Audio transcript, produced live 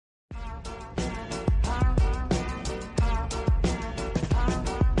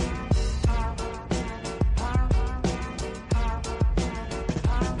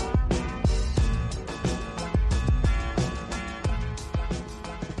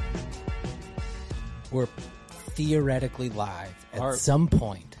We're theoretically live at some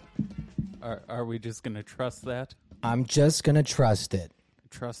point. Are we just going to trust that? I'm just going to trust it.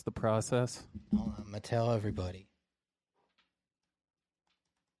 Trust the process? I'm going to tell everybody.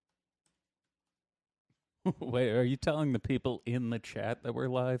 Wait, are you telling the people in the chat that we're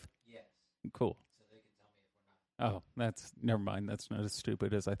live? Yes. Cool. So they can tell me if we're not. Oh, never mind. That's not as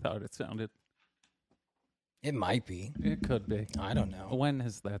stupid as I thought it sounded. It might be. It could be. I don't know. When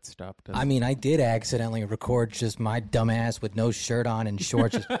has that stopped us? I mean, I did accidentally record just my dumbass with no shirt on and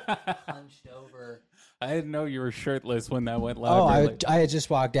shorts just hunched over. I didn't know you were shirtless when that went live. Oh, I had just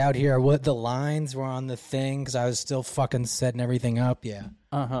walked out here. What the lines were on the thing because I was still fucking setting everything up. Yeah.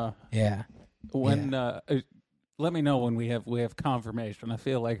 Uh-huh. Yeah. Let me know when we have confirmation. I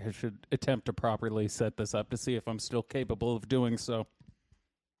feel like I should attempt to properly set this up to see if I'm still capable of doing so.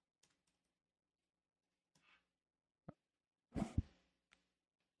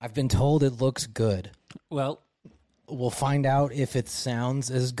 I've been told it looks good. Well, we'll find out if it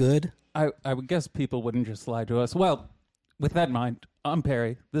sounds as good. I would guess people wouldn't just lie to us. Well, with that in mind, I'm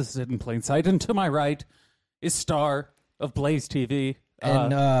Perry. This is Hidden Plain Sight. And to my right is Star of Blaze TV.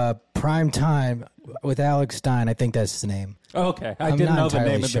 And Prime Time with Alex Stein. I think that's the name. Okay. I didn't know the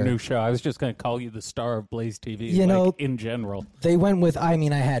name of the new show. I was just going to call you the Star of Blaze TV, in general. They went with, I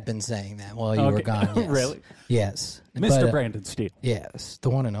had been saying that while you were gone. Yes. Really? Yes. Mr. Brandon Steele. Yes, the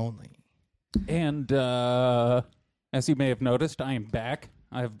one and only. And as you may have noticed, I am back.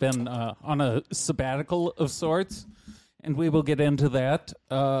 I've been on a sabbatical of sorts, and we will get into that.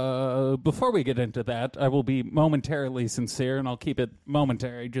 Before we get into that, I will be momentarily sincere, and I'll keep it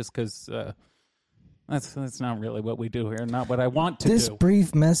momentary just because that's not really what we do here, not what I want to do. This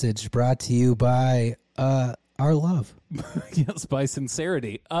brief message brought to you by our love. Yes, by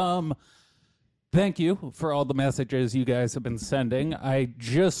sincerity. Thank you for all the messages you guys have been sending. I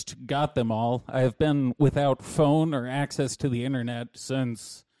just got them all. I have been without phone or access to the internet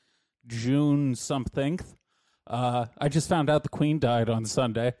since June something. I just found out the Queen died on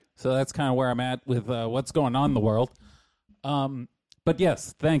Sunday, so that's kind of where I'm at with what's going on in the world. But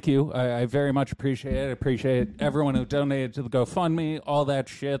yes, thank you. I very much appreciate it. I appreciate everyone who donated to the GoFundMe, all that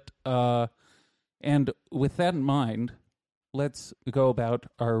shit. And with that in mind, let's go about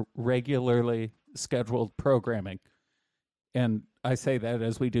our regularly scheduled programming. And I say that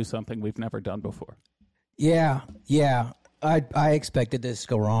as we do something we've never done before. Yeah. I expected this to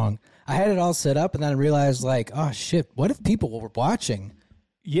go wrong. I had it all set up, and then I realized, oh, shit, what if people were watching?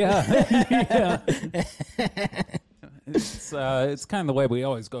 Yeah. It's kind of the way we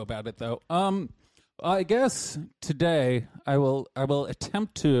always go about it, though. I guess today I will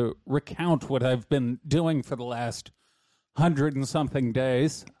attempt to recount what I've been doing for the last 100 and something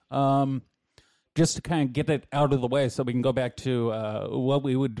days, just to kind of get it out of the way so we can go back to what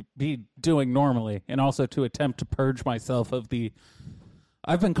we would be doing normally, and also to attempt to purge myself of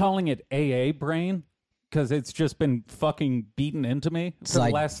I've been calling it AA brain, because it's just been fucking beaten into me for the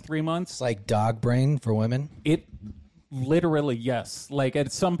last 3 months. It's like dog brain for women? It literally, yes. Like,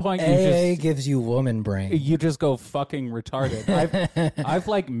 at some point, AA gives you woman brain. You just go fucking retarded.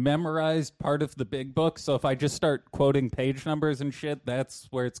 I've memorized part of the big book, so if I just start quoting page numbers and shit, that's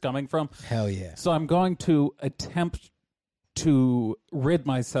where it's coming from. Hell yeah. So I'm going to attempt to rid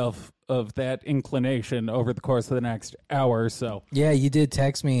myself of that inclination over the course of the next hour or so. Yeah, you did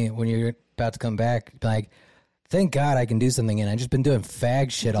text me when you were about to come back, thank God I can do something, and I've just been doing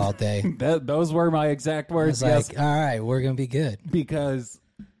fag shit all day. Those were my exact words. I was all right, we're going to be good. Because,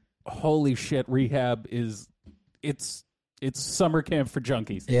 holy shit, rehab it's summer camp for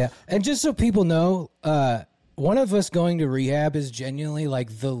junkies. Yeah, and just so people know, one of us going to rehab is genuinely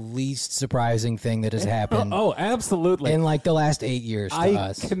the least surprising thing that has happened. Oh, absolutely. In the last 8 years to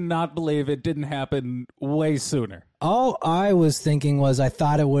us. I cannot believe it didn't happen way sooner. All I was thinking was I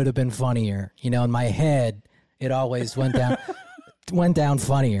thought it would have been funnier. In my head, it always went down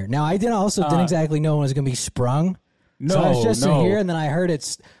funnier. Now, I didn't exactly know when it was going to be sprung. No, so I was just in here, and then I heard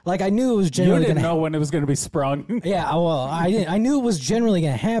it's I knew it was generally. You didn't know when it was going to be sprung. Yeah, well, I didn't. I knew it was generally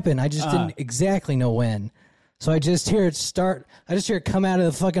going to happen. I just didn't exactly know when. So I just hear it start. I just hear it come out of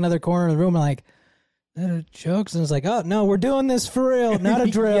the fucking other corner of the room. I'm like, that jokes, and it's oh no, we're doing this for real, not a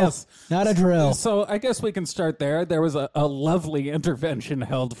drill. Yes. Not a drill. So I guess we can start there. There was a lovely intervention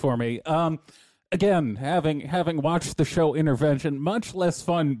held for me. Again, having watched the show Intervention, much less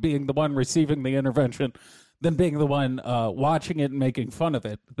fun being the one receiving the intervention than being the one watching it and making fun of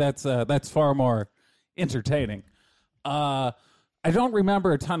it. That's far more entertaining. I don't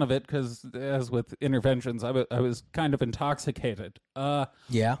remember a ton of it because, as with interventions, I was kind of intoxicated.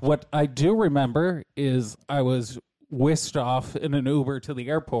 Yeah. What I do remember is I was whisked off in an Uber to the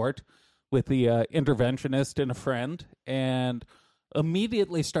airport with the interventionist and a friend, and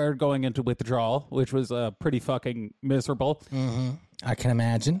immediately started going into withdrawal, which was pretty fucking miserable. I can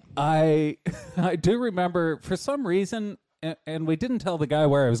imagine. I do remember, for some reason, and we didn't tell the guy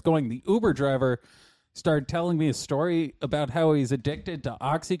where I was going, the Uber driver started telling me a story about how he's addicted to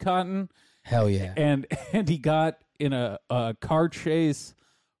OxyContin. Hell yeah. And he got in a car chase,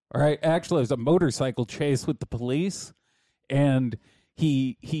 or actually it was a motorcycle chase with the police, and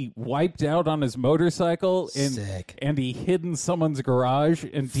he wiped out on his motorcycle Sick. and he hid in someone's garage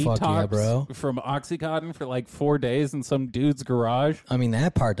and Fuck yeah, bro. detoxed from OxyContin for like 4 days in some dude's garage. I mean,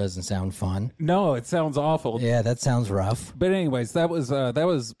 that part doesn't sound fun. No, it sounds awful. Yeah, that sounds rough. But anyways, that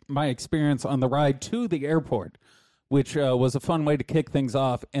was my experience on the ride to the airport, which was a fun way to kick things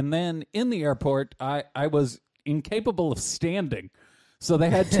off. And then in the airport, I was incapable of standing, so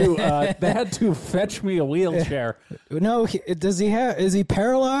they had to fetch me a wheelchair. No, is he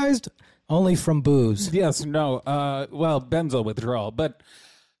paralyzed? Only from booze. Yes, no, well, benzo withdrawal, but.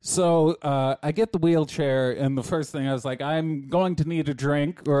 So I get the wheelchair, and the first thing I was like, I'm going to need a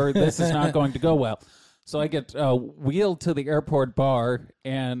drink, or this is not going to go well. So I get wheeled to the airport bar,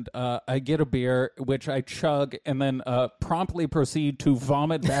 and I get a beer, which I chug, and then promptly proceed to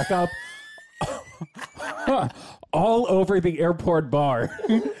vomit back up all over the airport bar.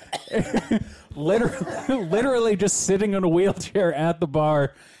 literally just sitting in a wheelchair at the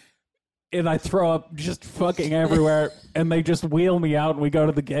bar. And I throw up just fucking everywhere, and they just wheel me out, and we go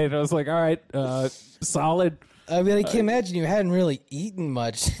to the gate. I was like, all right, solid. I mean, I can imagine you hadn't really eaten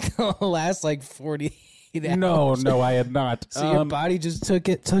much the last like 48 hours. No, I had not. So your body just took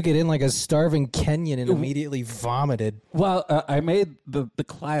it in like a starving Kenyan and immediately vomited. Well, I made the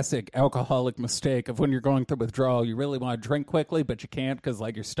classic alcoholic mistake of when you're going through withdrawal, you really want to drink quickly, but you can't because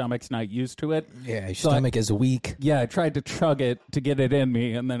like your stomach's not used to it. Yeah, your stomach is weak. Yeah, I tried to chug it to get it in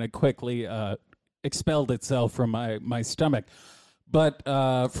me, and then it quickly expelled itself from my stomach. But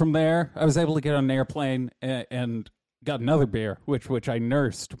from there, I was able to get on an airplane and got another beer, which I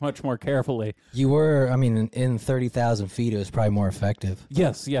nursed much more carefully. You were, I mean, in 30,000 feet, it was probably more effective.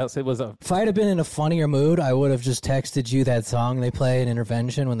 Yes, it was a... If I'd have been in a funnier mood, I would have just texted you that song they play in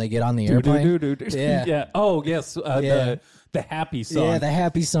Intervention when they get on the airplane. Yeah. Yeah. Oh, yes, Yeah. the happy song. Yeah, the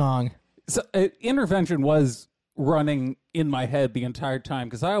happy song. So Intervention was running in my head the entire time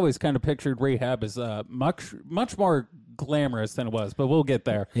because I always kind of pictured rehab as much more glamorous than it was, but we'll get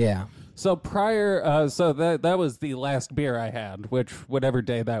there. Yeah. So prior, so that was the last beer I had, which whatever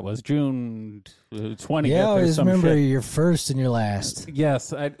day that was, June 20th. Yeah, I always remember shit. your first and your last.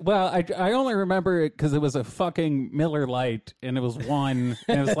 Yes, I only remember it because it was a fucking Miller Lite, and it was one,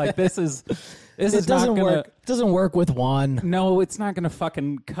 and it was like this It doesn't work. It doesn't work with one. No, it's not gonna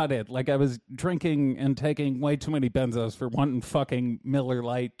fucking cut it. Like I was drinking and taking way too many benzos for one fucking Miller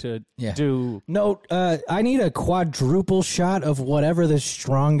Lite to do. No, I need a quadruple shot of whatever the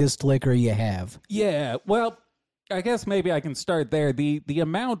strongest liquor you have. Yeah, well, I guess maybe I can start there. The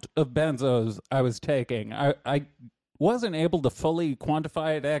amount of benzos I was taking, I wasn't able to fully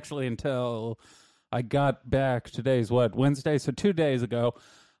quantify it actually until I got back. Today's what, Wednesday? So 2 days ago.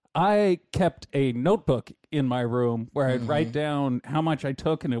 I kept a notebook in my room where I'd write down how much I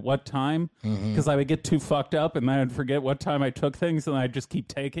took and at what time because I would get too fucked up and then I'd forget what time I took things and I'd just keep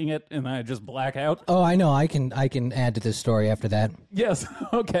taking it and then I'd just black out. Oh, I know. I can add to this story after that. Yes.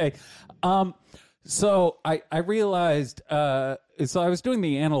 Okay. So I realized, so I was doing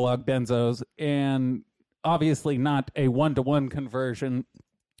the analog benzos and obviously not a 1-to-1 conversion,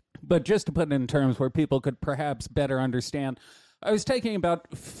 but just to put it in terms where people could perhaps better understand, I was taking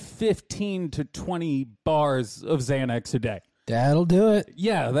about 15 to 20 bars of Xanax a day. That'll do it.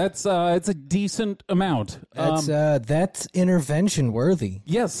 Yeah, that's it's a decent amount. That's intervention worthy.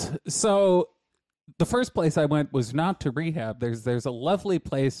 Yes. So the first place I went was not to rehab. There's a lovely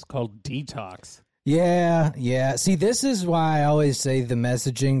place called Detox. Yeah. See, this is why I always say the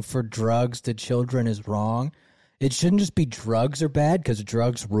messaging for drugs to children is wrong. It shouldn't just be drugs are bad because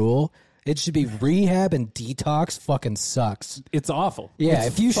drugs rule. It should be rehab and detox fucking sucks. It's awful. Yeah, it's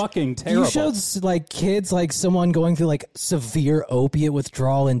if you fucking terrible. You showed like kids, like someone going through like severe opiate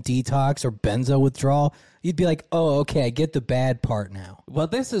withdrawal and detox or benzo withdrawal, you'd be like, oh, okay, I get the bad part now. Well,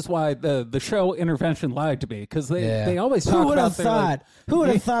 this is why the show Intervention lied to me because they always talk about. Who would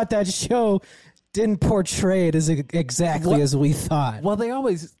have thought that show didn't portray it as exactly as we thought? Well, they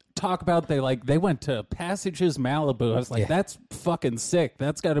always talk about they went to Passages Malibu. I was like, that's fucking sick.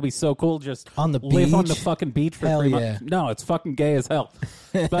 That's got to be so cool. Just on the live beach? on the fucking beach for 3 months. Yeah. No, it's fucking gay as hell.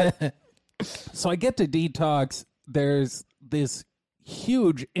 But so I get to Detox. There's this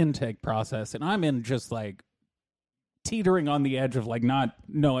huge intake process, and I'm in just like teetering on the edge of like not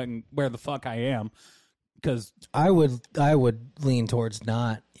knowing where the fuck I am. Because I would lean towards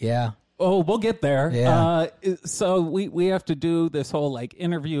not. Yeah. Oh, we'll get there. Yeah. So we have to do this whole like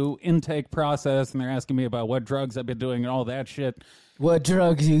interview intake process, and they're asking me about what drugs I've been doing and all that shit. What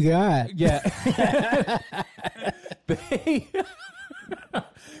drugs you got? Yeah. They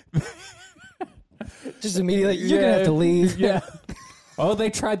Just immediately, you're gonna have to leave. Yeah. Oh, they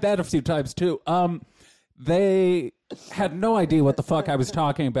tried that a few times too. They had no idea what the fuck I was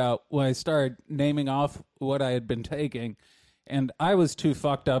talking about when I started naming off what I had been taking, and I was too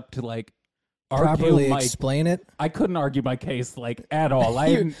fucked up to like Properly argue explain it. I couldn't argue my case like at all.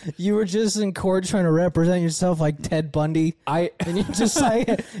 You were just in court trying to represent yourself like Ted Bundy. And you just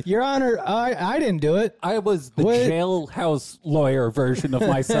like, Your Honor, I didn't do it. I was the jailhouse lawyer version of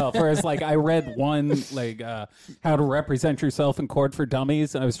myself, whereas like I read one like How to Represent Yourself in Court for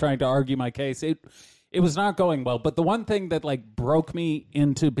Dummies, and I was trying to argue my case. It was not going well. But the one thing that like broke me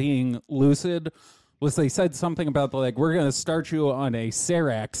into being lucid was they said something about like, we're going to start you on a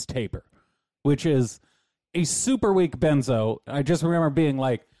Serax taper, which is a super weak benzo. I just remember being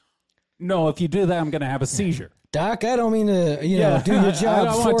like, no, if you do that, I'm going to have a seizure. Doc, I don't mean to, do your job I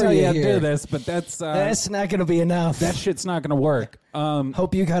don't want to for tell you how to here. do this, but that's not going to be enough. that shit's not going to work.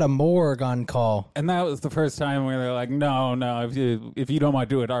 Hope you got a morgue on call. And that was the first time where they're like, no, if you don't want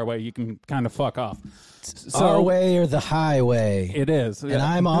to do it our way, you can kind of fuck off. So, Our way or the highway. it is. And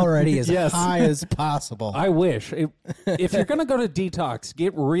I'm already as Yes. high as possible. I wish. If you're going to go to detox,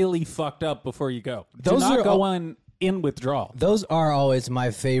 get really fucked up before you go. Do Those not are go all- on in withdrawal. Those are always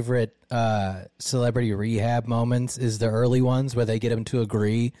my favorite celebrity rehab moments, is the early ones where they get them to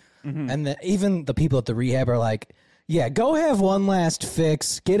agree. And even the people at the rehab are like, yeah, go have one last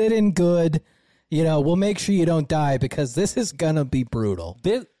fix. Get it in good. We'll make sure you don't die because this is going to be brutal.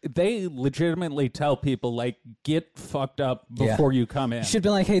 They legitimately tell people, like, get fucked up before you come in. You should have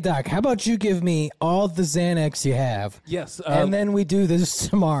been like, hey, Doc, how about you give me all the Xanax you have? Yes. And then we do this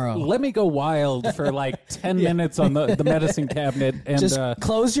tomorrow. Let me go wild for like 10 minutes on the medicine cabinet. And Just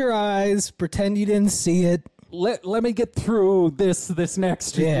close your eyes, pretend you didn't see it. let me get through this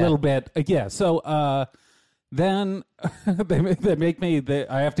next little bit. Then they make me.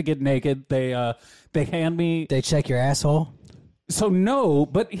 I have to get naked. They hand me. They check your asshole. So no,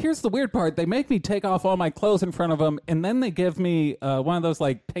 but here's the weird part. They make me take off all my clothes in front of them, and then they give me one of those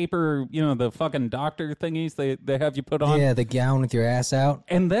like paper, the fucking doctor thingies they have you put on. Yeah, the gown with your ass out.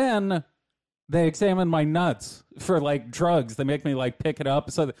 And then they examine my nuts for like drugs. They make me like pick it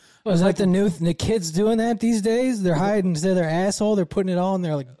up. So Is that the kids doing that these days? They're hiding their asshole. They're putting it all in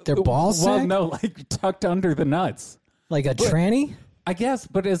their ball sack. Well, no, like tucked under the nuts. Like a tranny. I guess,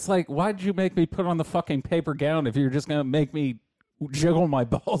 but it's like, why did you make me put on the fucking paper gown if you're just gonna make me jiggle my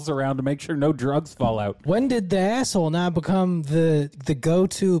balls around to make sure no drugs fall out? When did the asshole not become the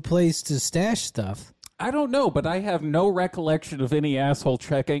go-to place to stash stuff? I don't know, but I have no recollection of any asshole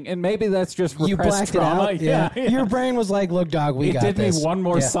checking, and maybe that's just repressed You blacked trauma. it out. Yeah. Your brain was like, "Look, dog, we It got did this. me one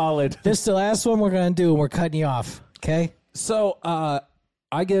more Yeah. solid. This is the last one we're gonna do, and we're cutting you off." Okay. So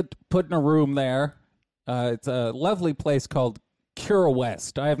I get put in a room there. It's a lovely place called Cure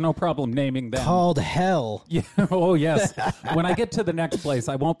West. I have no problem naming them. Called hell. Yeah. Oh, yes. When I get to the next place,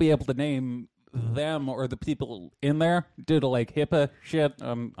 I won't be able to name them or the people in there due to like HIPAA shit.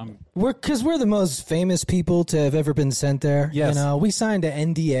 Because we're the most famous people to have ever been sent there. Yes. We signed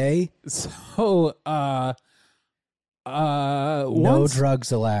an NDA. So No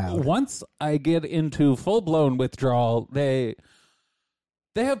drugs allowed. Once I get into full blown withdrawal, they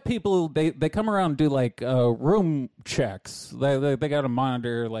have people. They come around and do like room checks. They got to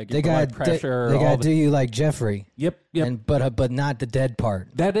monitor like your blood pressure. They got to do you like Jeffrey. Yep. But not the dead part.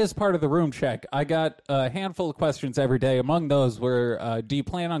 That is part of the room check. I got a handful of questions every day. Among those were, do you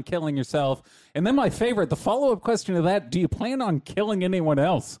plan on killing yourself? And then my favorite, the follow-up question to that, do you plan on killing anyone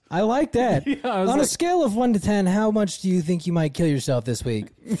else? I like that. On a like- scale of 1 to 10, how much do you think you might kill yourself this week?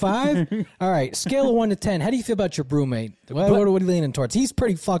 5? All right. Scale of 1 to 10. How do you feel about your roommate? What are you leaning towards? He's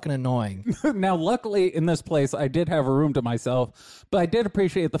pretty fucking annoying. Now, luckily, in this place, I did have a room to myself, but I did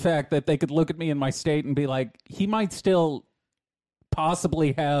appreciate the fact that they could look at me in my state and be like, he might still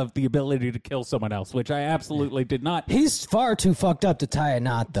possibly have the ability to kill someone else, which I absolutely did not. He's far too fucked up to tie a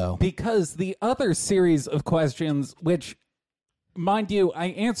knot, though. Because the other series of questions, which, mind you, I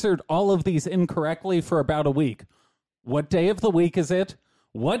answered all of these incorrectly for about a week. What day of the week is it?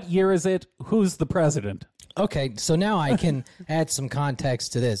 What year is it? Who's the president? Okay, so now I can add some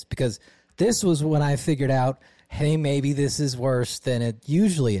context to this, because this was when I figured out, hey, maybe this is worse than it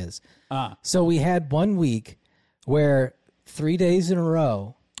usually is. So we had 1 week where 3 days in a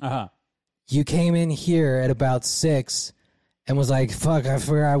row, you came in here at about 6 and was like, fuck, I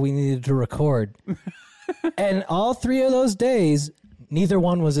forgot we needed to record. And all 3 of those days, neither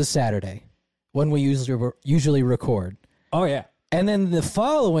one was a Saturday when we usually record. Oh, yeah. And then the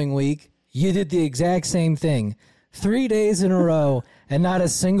following week, you did the exact same thing. 3 days in a row, and not a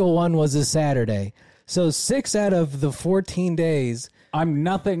single one was a Saturday. So 6 out of the 14 days... I'm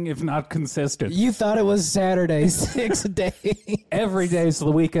nothing if not consistent. You thought it was Saturday 6 days. Every day's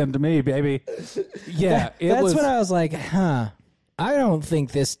the weekend to me, baby. Yeah, that's when I was like, huh, I don't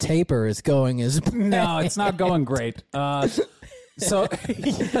think this taper is going as bad. No, it's not going great. So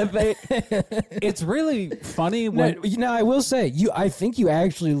yeah, it's really funny when... I will say, I think you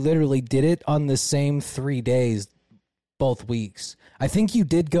actually literally did it on the same 3 days both weeks. I think you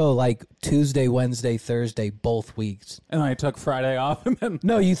did go like Tuesday, Wednesday, Thursday, both weeks. And I took Friday off. And then...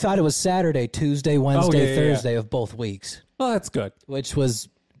 No, you thought it was Saturday, Tuesday, Wednesday, Thursday of both weeks. Well, that's good. Which was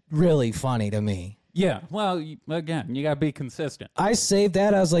really funny to me. Yeah, well, again, you got to be consistent. I saved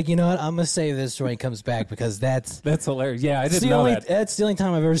that. I was like, you know what? I'm going to save this when he comes back because that's hilarious. Yeah, I didn't know that. That's the only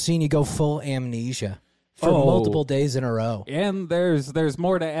time I've ever seen you go full amnesia for multiple days in a row. And there's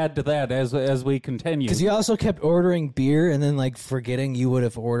more to add to that as we continue. Because you also kept ordering beer and then like forgetting you would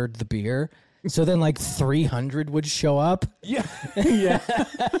have ordered the beer. So then like 300 would show up. Yeah. Yeah.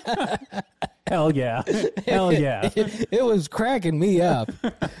 Hell yeah. Hell yeah. It was cracking me up.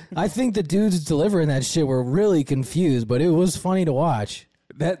 I think the dudes delivering that shit were really confused, but it was funny to watch.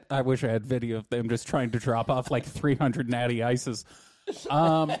 That I wish I had video of them just trying to drop off like 300 natty ices.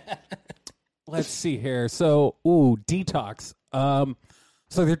 Let's see here. So, detox.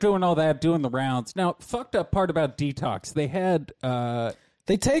 So they're doing all that, doing the rounds. Now, fucked up part about detox, they had...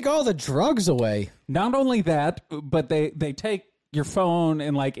 they take all the drugs away. Not only that, but they take your phone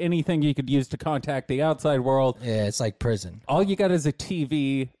and like anything you could use to contact the outside world. Yeah, it's like prison. All you got is a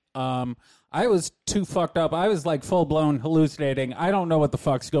TV. I was too fucked up. I was like full-blown hallucinating. I don't know what the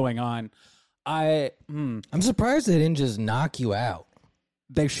fuck's going on. I'm surprised they didn't just knock you out.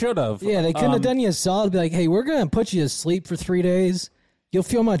 They should have. Yeah, they couldn't have done you a solid. Be like, hey, we're going to put you to sleep for 3 days. You'll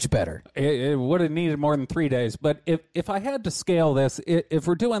feel much better. It would have needed more than 3 days. But if I had to scale this, if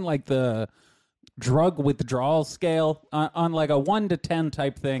we're doing like the drug withdrawal scale on like a 1 to 10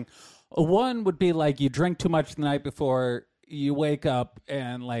 type thing, a 1 would be like you drink too much the night before, you wake up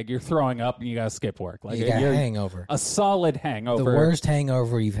and like you're throwing up and you got to skip work. Like you got a hangover. A solid hangover. The worst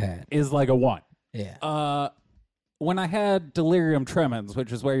hangover you've had. Is like a 1. Yeah. When I had delirium tremens,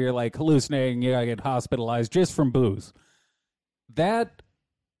 which is where you're like hallucinating, you gotta get hospitalized just from booze. That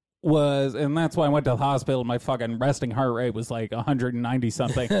was, and that's why I went to the hospital. My fucking resting heart rate was like 190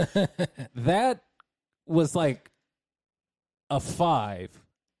 something. That was like a 5.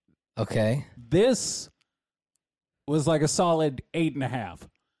 Okay. This was like a solid 8.5.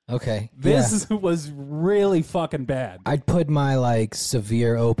 Okay. This was really fucking bad. I'd put my like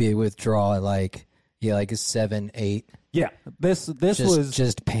severe opiate withdrawal at like a 7, 8. Yeah. This was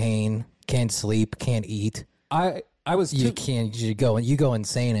just pain. Can't sleep. Can't eat. I was you go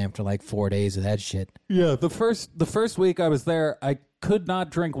insane after like 4 days of that shit. Yeah. The first week I was there, I could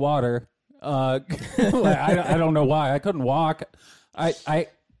not drink water. I don't know why. I couldn't walk. I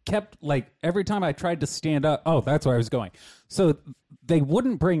kept like every time I tried to stand up. Oh, that's where I was going. So they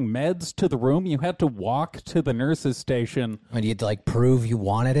wouldn't bring meds to the room. You had to walk to the nurse's station. And you had to like prove you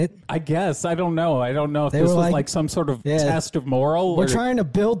wanted it? I guess. I don't know. I don't know if this was like some sort of test of moral. We're trying to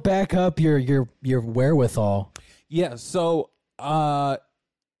build back up your wherewithal. Yeah. So the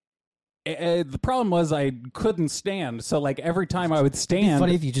problem was I couldn't stand. So like every time I would stand. It'd be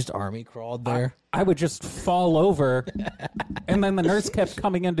funny if you just army crawled there. I would just fall over. And then the nurse kept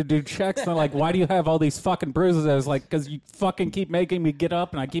coming in to do checks. And they're like, why do you have all these fucking bruises? I was like, because you fucking keep making me get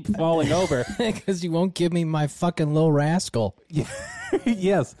up and I keep falling over. Because you won't give me my fucking little rascal.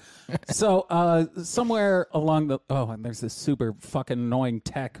 Yes. So somewhere along and there's this super fucking annoying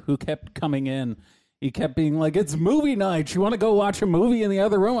tech who kept coming in. He kept being like, it's movie night. You want to go watch a movie in the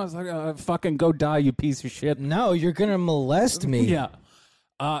other room? I was like, fucking go die, you piece of shit. No, you're going to molest me. Yeah.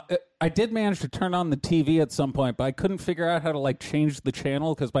 I did manage to turn on the TV at some point, but I couldn't figure out how to like change the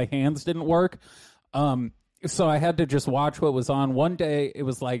channel because my hands didn't work. So I had to just watch what was on. One day, it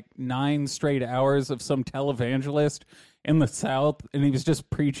was like 9 straight hours of some televangelist in the South, and he was just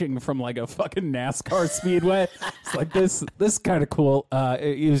preaching from like a fucking NASCAR speedway. It's like this kind of cool.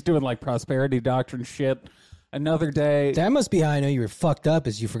 He was doing like prosperity doctrine shit. Another day, that must be how I know you were fucked up,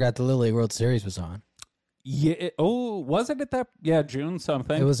 is you forgot the Little League World Series was on. Yeah. Was it at that? Yeah, June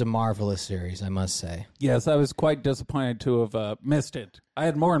something. It was a marvelous series, I must say. Yes, I was quite disappointed to have missed it. I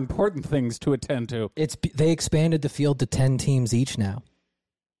had more important things to attend to. They expanded the field to 10 teams each now.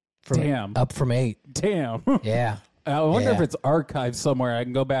 Up from 8. Damn. Yeah. I wonder if it's archived somewhere. I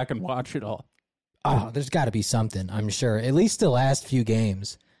can go back and watch it all. Oh, there's got to be something, I'm sure. At least the last few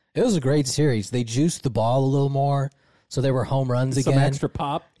games. It was a great series. They juiced the ball a little more, so there were home runs again. Some extra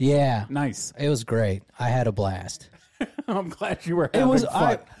pop? Yeah. Nice. It was great. I had a blast. I'm glad you were having fun.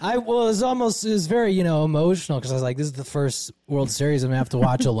 It was very, emotional because I was like, this is the first World Series I'm going to have to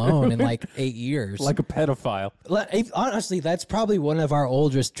watch alone in like 8 years. Like a pedophile. Honestly, that's probably one of our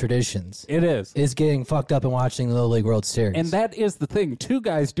oldest traditions. It is. Is getting fucked up and watching the Little League World Series. And that is the thing. 2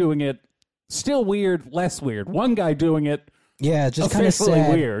 guys doing it, still weird, less weird. 1 guy doing it, yeah, just kind of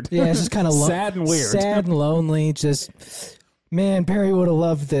sad. Weird. Yeah, it's just kind of sad and weird. Sad and lonely. Just, man, Perry would have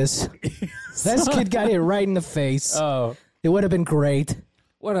loved this. That kid got hit right in the face. Oh. It would have been great.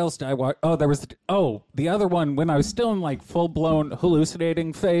 What else did I watch? Oh, there was the other one when I was still in like full blown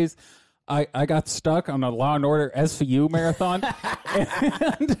hallucinating phase. I got stuck on a Law and Order SVU marathon,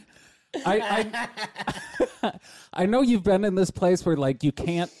 and I know you've been in this place where like you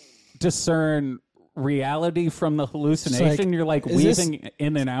can't discern reality from the hallucination. You're like weaving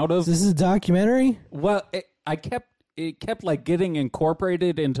in and out of. This is a documentary. Well, it kept like getting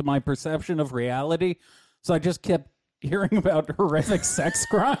incorporated into my perception of reality, so I just kept hearing about horrific sex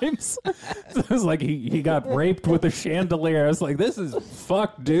crimes. So it was like he got raped with a chandelier. I was like, this is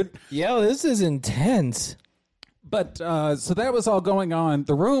fucked, dude. Yo, this is intense. But so that was all going on.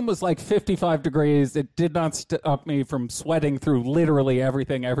 The room was like 55 degrees. It did not stop me from sweating through literally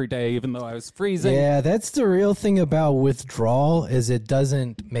everything every day, even though I was freezing. Yeah, that's the real thing about withdrawal is it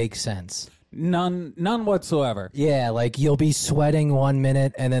doesn't make sense. None whatsoever. Yeah, like you'll be sweating 1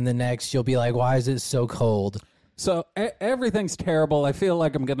 minute and then the next you'll be like, why is it so cold? So everything's terrible. I feel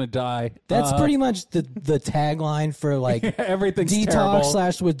like I'm going to die. That's pretty much the tagline for like everything's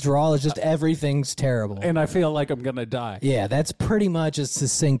detox / withdrawal is just everything's terrible. And I feel like I'm going to die. Yeah, that's pretty much a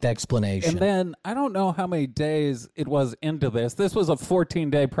succinct explanation. And then I don't know how many days it was into this. This was a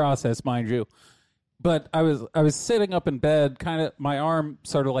 14-day process, mind you. But I was sitting up in bed, kind of my arm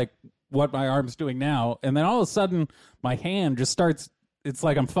sort of like what my arm's doing now. And then all of a sudden my hand just starts. It's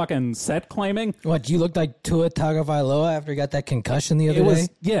like I'm fucking set claiming. What, you looked like Tua Tagovailoa after he got that concussion the other day?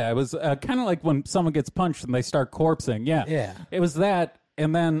 Yeah, it was kind of like when someone gets punched and they start corpsing. Yeah. Yeah. It was that,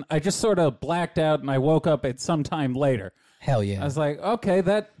 and then I just sort of blacked out and I woke up at some time later. Hell yeah. I was like, okay,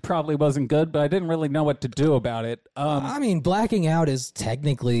 that probably wasn't good, but I didn't really know what to do about it. I mean, blacking out is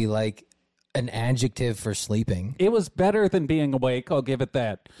technically like an adjective for sleeping. It was better than being awake, I'll give it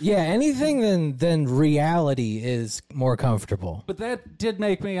that. Yeah, anything than reality is more comfortable. But that did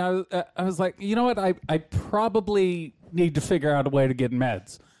make me, I was like, you know what, I probably need to figure out a way to get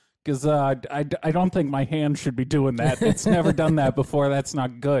meds. Because I don't think my hand should be doing that. It's never done that before. That's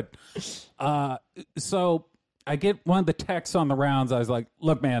not good. So I get one of the texts on the rounds. I was like,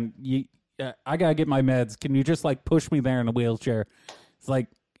 look, man, I got to get my meds. Can you just like push me there in a wheelchair? It's like,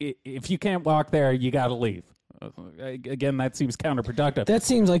 if you can't walk there, you got to leave. Again, that seems counterproductive. That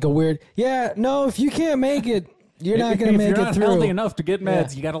seems like a weird. Yeah, no, if you can't make it, you're not going to make it through. If you're not healthy enough to get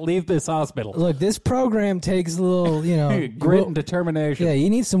meds, you got to leave this hospital. Look, this program takes a little, grit and determination. Yeah,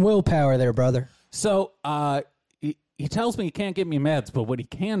 you need some willpower there, brother. So he tells me he can't get me meds, but what he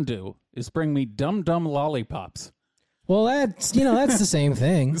can do is bring me Dum Dum lollipops. Well, that's the same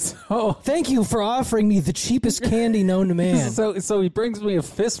thing. So thank you for offering me the cheapest candy known to man. So he brings me a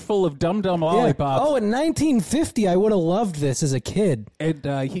fistful of Dum Dum lollipops. Oh, in 1950, I would have loved this as a kid. And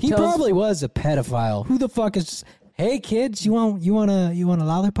he probably was a pedophile. Who the fuck is? Hey kids, you want a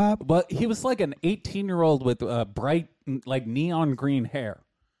lollipop? Well, he was like an 18-year-old with bright, like neon green hair.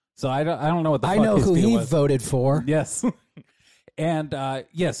 So I don't know what the fuck I know his who deal he was. voted for. Yes. And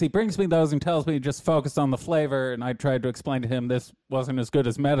yes, he brings me those and tells me just focus on the flavor. And I tried to explain to him this wasn't as good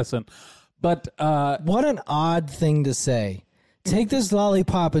as medicine. But what an odd thing to say. Take this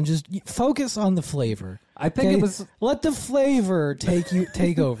lollipop and just focus on the flavor. I think it was let the flavor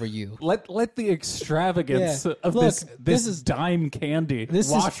take over you. Let the extravagance of this is dime candy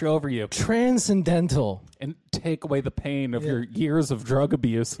wash over you. Transcendental. And take away the pain of your years of drug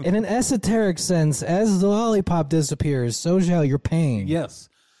abuse. In an esoteric sense, as the lollipop disappears, so shall your pain. Yes.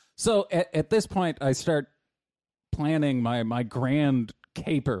 So at this point, I start planning my grand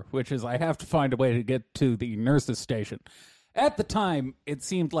caper, which is I have to find a way to get to the nurse's station. At the time, it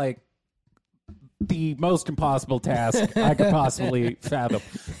seemed like the most impossible task I could possibly fathom.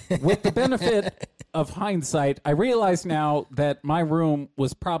 With the benefit of hindsight, I realize now that my room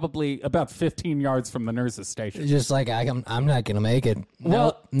was probably about 15 yards from the nurse's station. Just like, I'm not going to make it.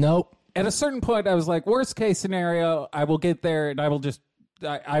 Well, nope. At a certain point, I was like, worst case scenario, I will get there and I will just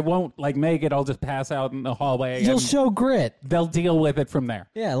I won't like make it. I'll just pass out in the hallway. You'll and show grit. they'll deal with it from there.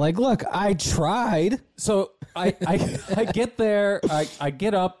 Yeah, like, look, I tried. So I get there. I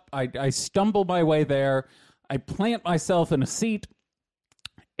get up. I stumble my way there. I plant myself in a seat,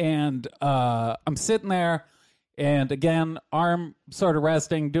 and I'm sitting there. And again, arm sort of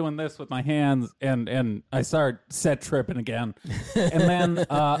resting, doing this with my hands, and I start set tripping again. And then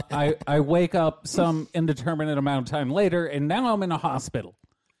I wake up some indeterminate amount of time later, and now I'm in a hospital.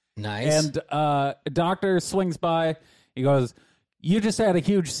 Nice. And a doctor swings by. He goes, "You just had a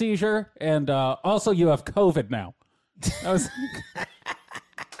huge seizure, and also you have COVID now." I was like,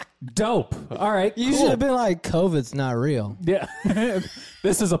 dope. All right, You cool. should have been like, COVID's not real. Yeah.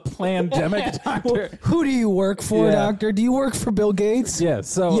 This is a pandemic, doctor. Who do you work for, Yeah. doctor? Do you work for Bill Gates? Yeah,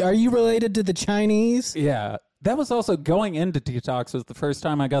 so... Are you related to the Chinese? Yeah. That was also going into detox was the first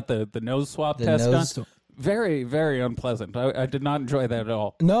time I got the nose swab test done. Very, very unpleasant. I did not enjoy that at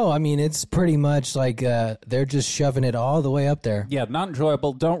all. No, I mean, it's pretty much like they're just shoving it all the way up there. Yeah, not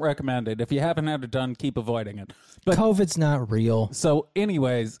enjoyable. Don't recommend it. If you haven't had it done, keep avoiding it. But COVID's not real. so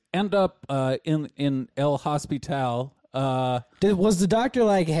anyways, end up in El Hospital. Was the doctor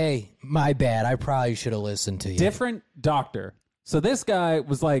like, hey, my bad, I probably should have listened to you? Different doctor. So this guy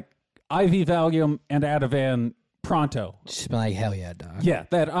was like IV Valium and Ativan pronto. Just been like, hell yeah, doc. Yeah,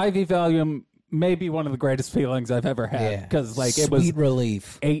 that IV Valium may be one of the greatest feelings I've ever had Yeah. because like Sweet it was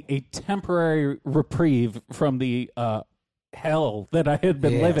relief. a temporary reprieve from the hell that I had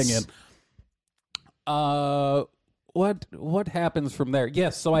been living in. What happens from there?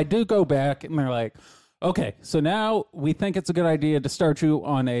 Yes, so I do go back and they're like, okay, so now we think it's a good idea to start you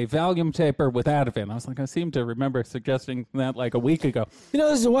on a Valium taper with Ativan. I was like, I seem to remember suggesting that like a week ago. You know,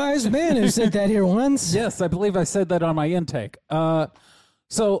 there's a wise man who said that here once. Yes, I believe I said that on my intake.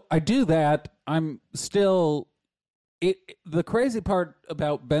 So I do that. I'm still... The crazy part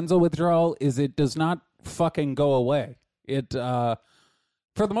about benzo withdrawal is it does not fucking go away. It, for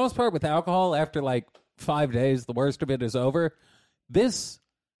the most part with alcohol, after like 5 days, the worst of it is over. This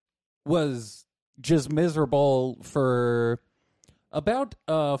was just miserable for about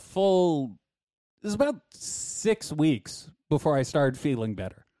a full... It was about 6 weeks before I started feeling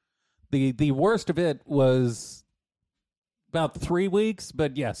better. The worst of it was... about 3 weeks,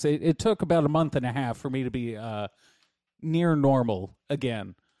 but yes, it took about a month and a half for me to be near normal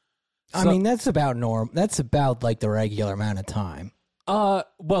again. I mean, that's about norm. That's about like the regular amount of time.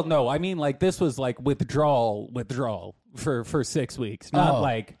 Well, no, I mean like this was like withdrawal for 6 weeks, not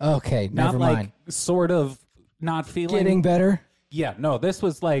like okay, not never like mind. sort of not feeling Getting better. Yeah, no, this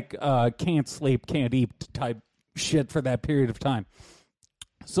was like can't sleep, can't eat type shit for that period of time.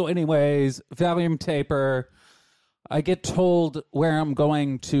 So, anyways, Valium taper. I get told where I'm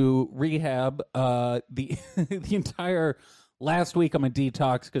going to rehab. The the entire last week I'm a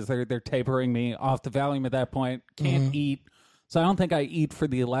detox because they're tapering me off the Valium at that point. Can't eat, so I don't think I eat for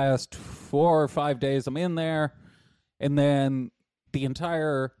the last 4 or 5 days I'm in there, and then the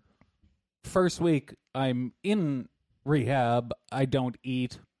entire first week I'm in rehab. I don't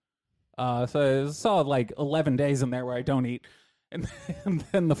eat. So it's solid like 11 days in there where I don't eat. And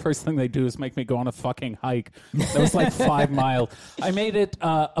then the first thing they do is make me go on a fucking hike. That was like 5 miles. I made it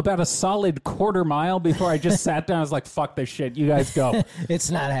about a solid quarter mile before I just sat down. I was like, fuck this shit. You guys go.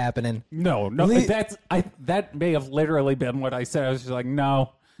 It's not happening. No. That may have literally been what I said. I was just like,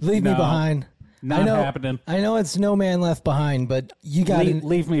 no. Leave me behind. Not happening. I know it's no man left behind, but you got to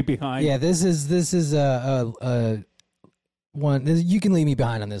leave me behind. Yeah, this is a one. You can leave me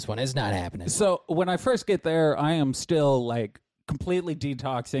behind on this one. It's not happening. So when I first get there, I am still like completely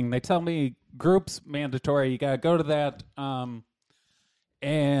detoxing. They tell me groups mandatory. You got to go to that.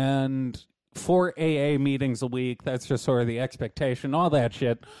 And 4 AA meetings a week. That's just sort of the expectation, all that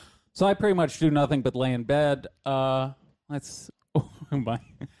shit. So I pretty much do nothing but lay in bed. That's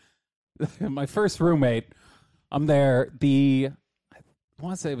my first roommate. I'm there. I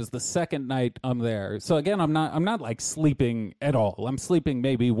want to say it was the second night I'm there. So again, I'm not like sleeping at all. I'm sleeping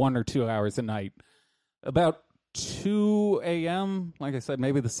maybe 1 or 2 hours a night. About 2 a.m., like I said,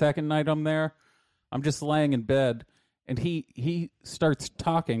 maybe the second night I'm there, I'm just laying in bed, and he starts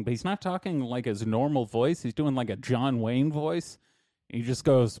talking, but he's not talking like his normal voice. He's doing like a John Wayne voice. He just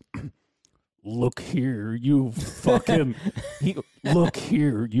goes, look here, you fucking... look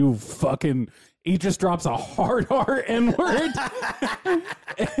here, you fucking... He just drops a hard R N-word.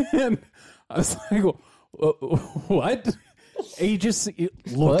 And I was like, what? He just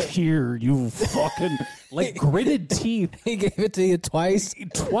look here, you fucking like gritted teeth. He gave it to you twice.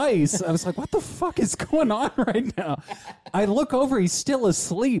 Twice. I was like, what the fuck is going on right now? I look over, he's still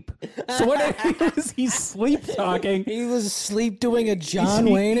asleep. So what is he sleep talking? He was asleep doing a John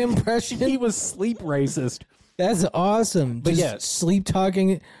Wayne impression. He was sleep racist. That's awesome. But just sleep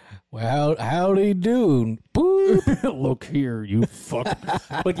talking. Well, howdy do? Look here, you fuck.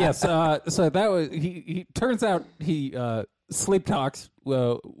 But yes, so that was he turns out he sleep talks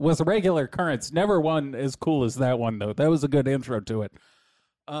was a regular occurrence. Never one as cool as that one though. That was a good intro to it.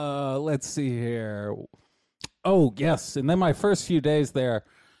 Let's see here. Oh yes, and then my first few days there.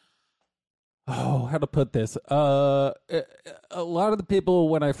 Oh, how to put this? A lot of the people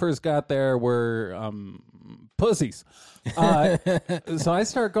when I first got there were pussies. So I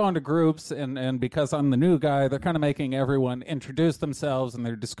start going to groups, and because I'm the new guy, they're kind of making everyone introduce themselves, and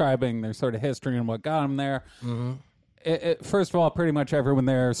they're describing their sort of history and what got them there. Mm-hmm. First of all, pretty much everyone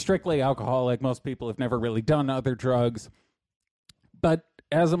there strictly alcoholic. Most people have never really done other drugs. But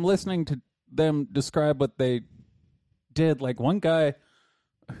as I'm listening to them describe what they did, like one guy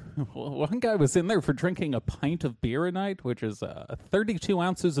was in there for drinking a pint of beer a night, which is 32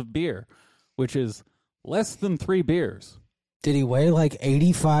 ounces of beer, which is less than 3 beers. Did he weigh like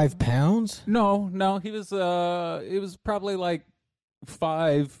 85 pounds? No, he was probably like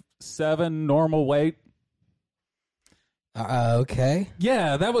 5'7" normal weight. Okay.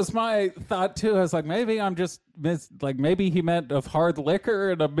 Yeah, that was my thought too. I was like, maybe I'm just maybe he meant of hard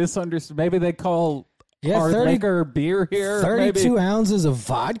liquor and I misunderstood. Maybe they call hard liquor beer here. 32 ounces of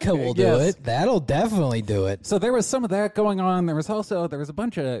vodka will do it. That'll definitely do it. So there was some of that going on. There was a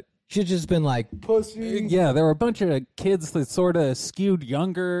bunch of... Should just been like, pussy. Yeah, there were a bunch of kids that sort of skewed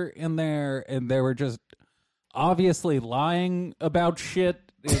younger in there, and they were just obviously lying about shit.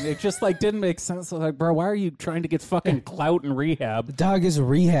 And it just like didn't make sense. I was like, bro, why are you trying to get fucking clout in rehab? The dog is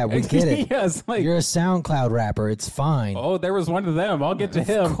rehab. We get it. Yes, like, you're a SoundCloud rapper. It's fine. Oh, there was one of them. I'll get to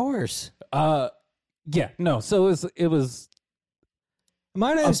him. Of course. Yeah, no. So it was.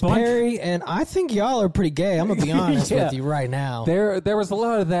 My name's Perry, and I think y'all are pretty gay. I'm gonna be honest with you right now. There was a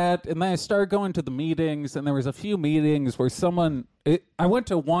lot of that, and then I started going to the meetings, and there was a few meetings where I went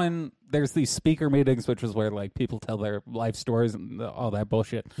to one. There's these speaker meetings, which is where like people tell their life stories and all that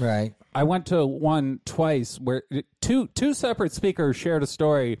bullshit. Right. I went to one twice where two separate speakers shared a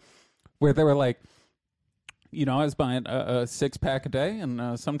story where they were like, you know, I was buying a 6-pack a day,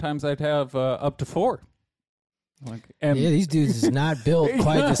 and sometimes I'd have up to 4. Yeah, these dudes is not built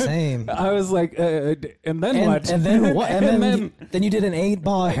quite the same. I was like, and then what? And then what? And then you did an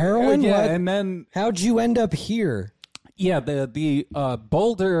 8-ball heroin? Yeah, what? and then... How'd you end up here? Yeah, the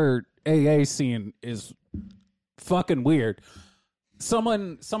Boulder AA scene is fucking weird.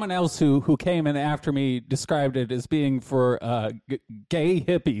 Someone else who came in after me described it as being for gay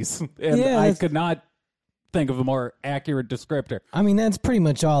hippies, and I could not think of a more accurate descriptor. I mean, that's pretty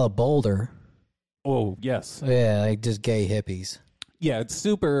much all of Boulder. Oh, yes. Yeah, like just gay hippies. Yeah, it's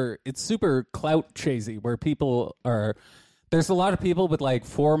super clout chasey where people are... There's a lot of people with like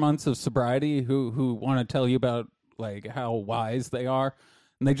 4 months of sobriety who want to tell you about like how wise they are.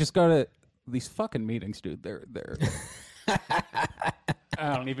 And they just go to these fucking meetings, dude. They're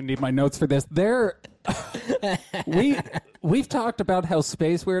I don't even need my notes for this. We've talked about how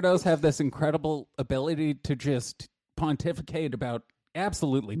space weirdos have this incredible ability to just pontificate about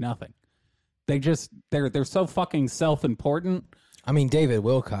absolutely nothing. They're so fucking self-important. I mean, David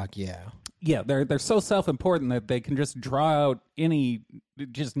Wilcock, yeah. Yeah, they're so self-important that they can just draw out any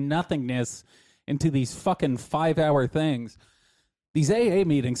just nothingness into these fucking 5-hour things. These AA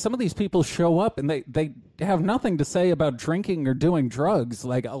meetings, some of these people show up and they have nothing to say about drinking or doing drugs.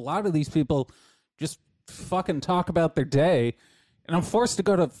 Like, a lot of these people just fucking talk about their day, and I'm forced to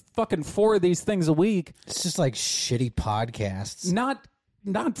go to fucking 4 of these things a week. It's just like shitty podcasts.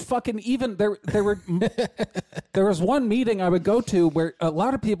 Not fucking even there was one meeting I would go to where a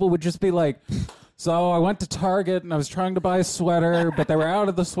lot of people would just be like, so I went to Target and I was trying to buy a sweater, but they were out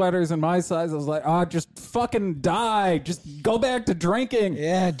of the sweaters in my size. I was like, oh, just fucking die. Just go back to drinking.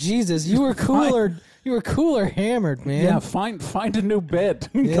 Yeah, Jesus, you were cooler. You were cooler hammered, man. Yeah, find a new bit.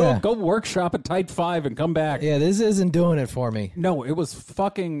 Yeah. Go workshop at Tight 5 and come back. Yeah, this isn't doing it for me. No, it was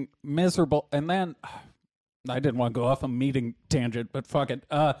fucking miserable. And then I didn't want to go off a meeting tangent, but fuck it.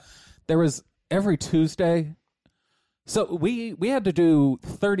 There was every Tuesday. So we had to do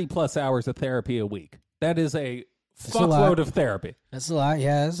 30 plus hours of therapy a week. That is a fuckload of therapy. That's a lot.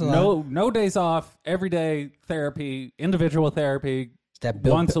 Yeah, that's a lot. No days off. Every day therapy, individual therapy,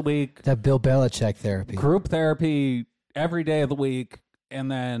 once a week. That Bill Belichick therapy. Group therapy every day of the week, and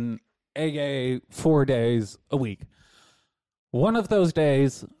then AA 4 days a week. One of those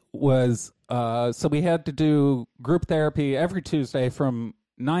days was so we had to do group therapy every Tuesday from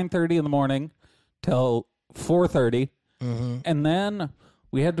 9:30 in the morning till 4:30, and then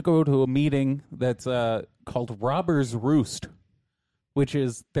we had to go to a meeting that's called Robber's Roost, which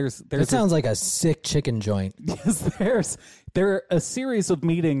is there's That sounds like a sick chicken joint. yes, there are a series of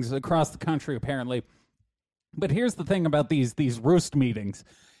meetings across the country apparently. But here's the thing about these roost meetings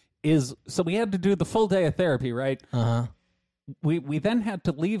is so we had to do the full day of therapy, right? We then had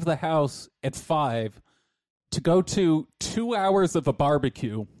to leave the house at 5 to go to 2 hours of a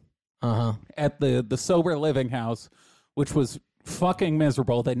barbecue at the sober living house, which was fucking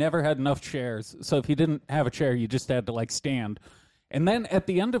miserable. They never had enough chairs, so if you didn't have a chair, you just had to like stand. And then at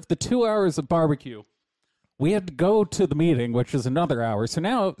the end of the 2 hours of barbecue, we had to go to the meeting, which is another hour. So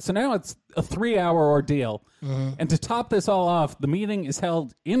now it's a 3-hour ordeal. And to top this all off, the meeting is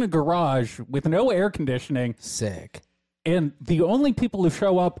held in a garage with no air conditioning. Sick. And the only people who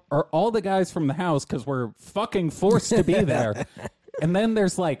show up are all the guys from the house because we're fucking forced to be there. And then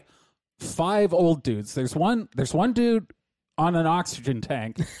there's like 5 old dudes. There's one dude on an oxygen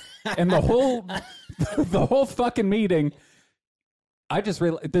tank, and the whole fucking meeting. I just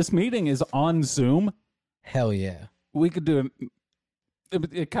realized this meeting is on Zoom. Hell yeah. We could do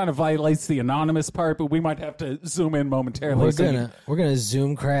it kind of violates the anonymous part, but we might have to zoom in momentarily. We're gonna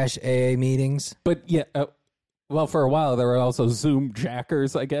Zoom crash AA meetings. But yeah. Well, for a while, there were also Zoom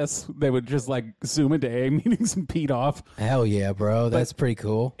jackers, I guess. They would just, like, Zoom into AA meetings and beat off. Hell yeah, bro. That's pretty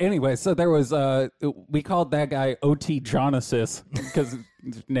cool. Anyway, so there was, we called that guy O.T. Jonasis, because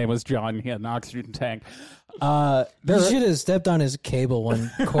his name was John. He had an oxygen tank. You should have stepped on his cable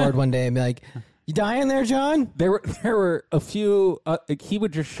cord one day and be like, you dying there, John? There were a few, he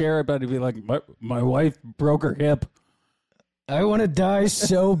would just share about it and be like, my wife broke her hip. I want to die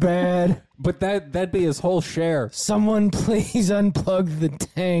so bad. But that'd be his whole share. Someone please unplug the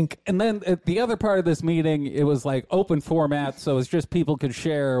tank. And then at the other part of this meeting, it was like open format, so it's just people could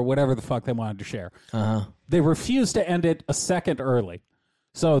share whatever the fuck they wanted to share. They refused to end it a second early.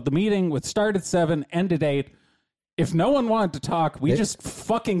 So the meeting would start at 7, end at 8. If no one wanted to talk, we just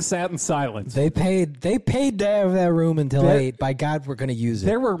fucking sat in silence. They paid to have that room until 8. By God, we're going to use it.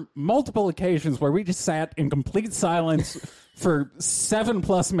 There were multiple occasions where we just sat in complete silence for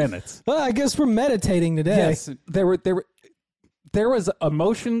 7+ minutes. Well, I guess we're meditating today. Yes, there was a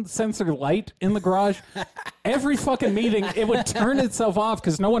motion sensor light in the garage. Every fucking meeting, it would turn itself off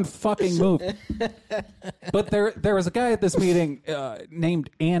because no one fucking moved. But there was a guy at this meeting named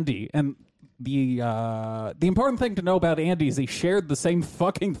Andy, and the important thing to know about Andy is he shared the same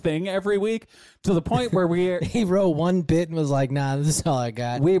fucking thing every week to the point where he wrote one bit and was like, nah, this is all I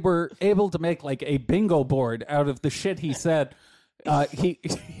got. We were able to make like a bingo board out of the shit he said. He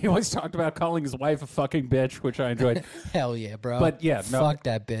always talked about calling his wife a fucking bitch, which I enjoyed. Hell yeah, bro. But yeah, no, fuck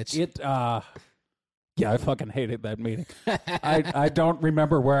that bitch. Yeah, I fucking hated that meeting. I don't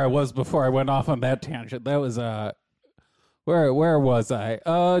remember where I was before I went off on that tangent. That was where was I?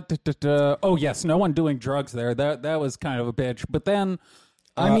 Oh yes, no one doing drugs there. That was kind of a bitch. But then,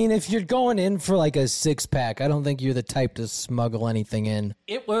 I mean, if you're going in for like a 6-pack, I don't think you're the type to smuggle anything in.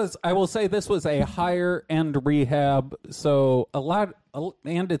 It was. I will say this was a higher end rehab. So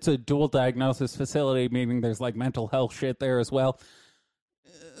and it's a dual diagnosis facility, meaning there's like mental health shit there as well.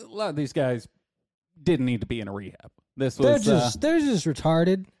 A lot of these guys didn't need to be in a rehab. This was they're just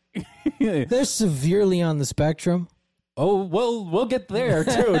retarded. They're severely on the spectrum. Oh, well, we'll get there,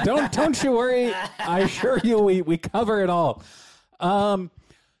 too. Don't you worry. I assure you we cover it all.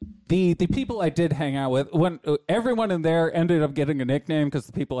 The people I did hang out with, when everyone in there ended up getting a nickname because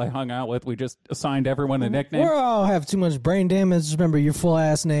the people I hung out with, we just assigned everyone a nickname. We all have too much brain damage. Remember your full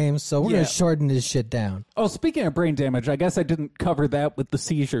ass names, so we're going to shorten this shit down. Oh, speaking of brain damage, I guess I didn't cover that with the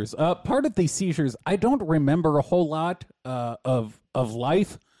seizures. Part of these seizures, I don't remember a whole lot of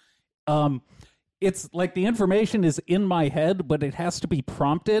life. It's like the information is in my head, but it has to be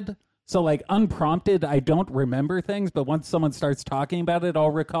prompted. So, like, unprompted, I don't remember things, but once someone starts talking about it,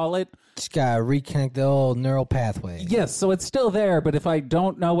 I'll recall it. Just gotta reconnect the old neural pathway. Yes, so it's still there, but if I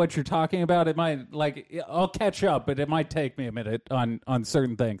don't know what you're talking about, it might, like, I'll catch up, but it might take me a minute on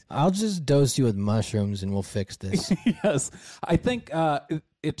certain things. I'll just dose you with mushrooms and we'll fix this. Yes. I think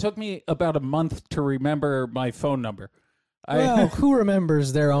it took me about a month to remember my phone number. Well, who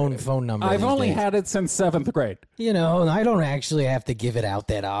remembers their own phone number? I've only had it since 7th grade. You know, I don't actually have to give it out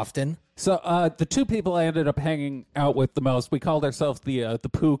that often. So the two people I ended up hanging out with the most, we called ourselves the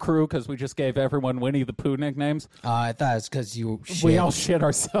Pooh Crew because we just gave everyone Winnie the Pooh nicknames. I thought it's because we all shit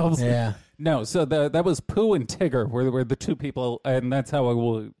ourselves. Yeah. No, so that was Pooh and Tigger were the two people, and that's how I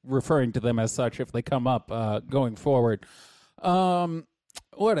will referring to them as such if they come up going forward.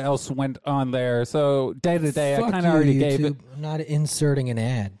 What else went on there? So day to day, I Fuck kind you, of already YouTube. gave it. I'm not inserting an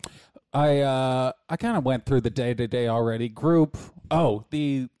ad. I kind of went through the day to day already. Group. Oh,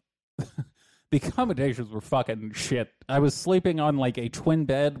 the accommodations were fucking shit. I was sleeping on like a twin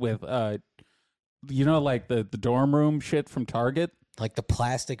bed with like the dorm room shit from Target. Like the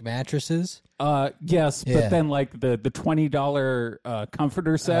plastic mattresses? Yes, Yeah. but then like the $20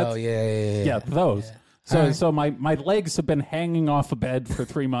 comforter sets. Oh, yeah. Yeah, those. Yeah. So All right. so my legs have been hanging off a bed for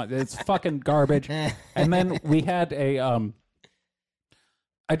 3 months. It's fucking garbage. And then we had a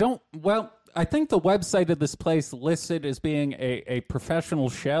I think the website of this place listed as being a professional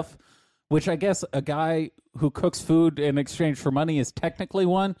chef, which I guess a guy who cooks food in exchange for money is technically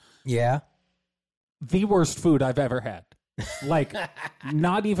one. Yeah. The worst food I've ever had. Like,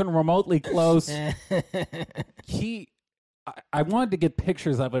 not even remotely close. I wanted to get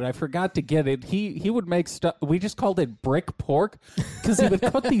pictures of it. I forgot to get it. He would make stuff. We just called it brick pork because he would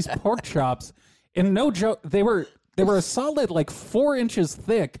cook these pork chops. And no joke, they were a solid like 4 inches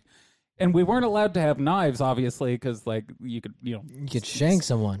thick. And we weren't allowed to have knives, obviously, because like you could shank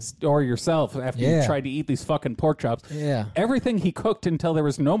someone or yourself after you tried to eat these fucking pork chops. Yeah. Everything he cooked until there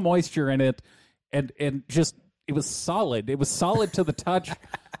was no moisture in it, and just it was solid. It was solid to the touch.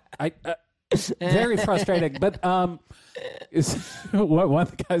 Very frustrating. But one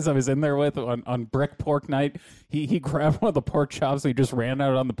of the guys I was in there with on brick pork night, he grabbed one of the pork chops and he just ran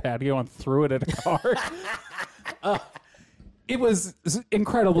out on the patio and threw it at a car. It was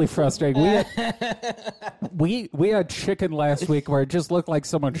incredibly frustrating. We had chicken last week where it just looked like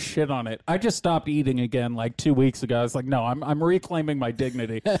someone shit on it. I just stopped eating again like 2 weeks ago. I was like, no, I'm reclaiming my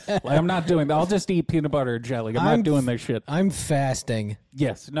dignity. Like, I'm not doing that. I'll just eat peanut butter and jelly. I'm not doing this shit. I'm fasting.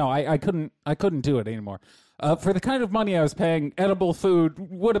 Yes, no, I couldn't do it anymore. For the kind of money I was paying, edible food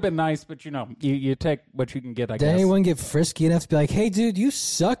would have been nice, but you take what you can get. I guess. Did anyone get frisky enough to be like, "Hey, dude, you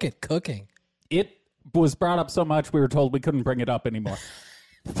suck at cooking"? It was brought up so much we were told we couldn't bring it up anymore.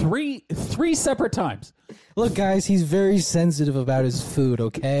 Three separate times. Look, guys, he's very sensitive about his food,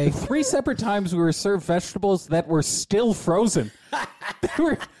 okay? 3 separate times we were served vegetables that were still frozen.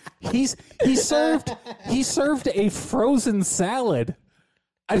 He served a frozen salad.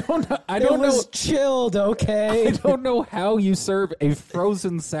 I don't know. It was chilled, okay? I don't know how you serve a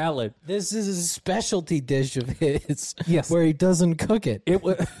frozen salad. This is a specialty dish of his. Yes. Where he doesn't cook it. It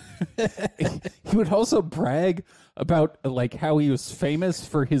was. He would also brag about like how he was famous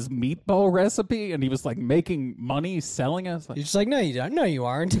for his meatball recipe, and he was like making money selling us. Like, You're just like, no, you don't. No, you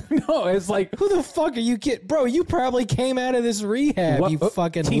aren't. no, it's like, Who the fuck are you kidding? Bro, you probably came out of this rehab, you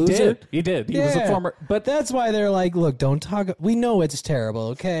fucking he loser. He did. He was a former. But that's why they're like, look, don't talk. We know it's terrible,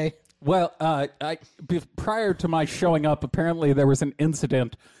 okay? well, prior to my showing up, apparently there was an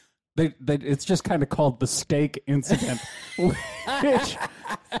incident. It's just kind of called the steak incident, which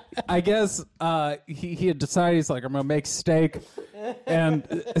I guess he had decided he's like, I'm going to make steak.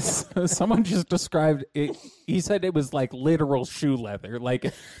 And someone just described it. He said it was like literal shoe leather.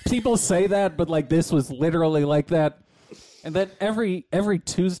 Like people say that, but like this was literally like that. And then every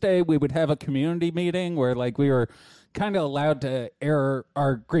Tuesday we would have a community meeting where like we were kind of allowed to air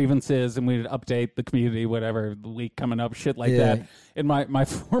our grievances and we'd update the community, whatever, the week coming up, shit like that. And my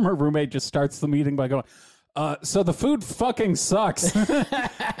former roommate just starts the meeting by going, so the food fucking sucks.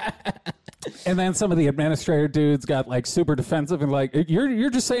 And then some of the administrator dudes got like super defensive and like, you're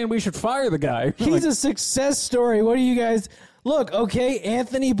just saying we should fire the guy. He's a success story. What do you guys... Look, okay,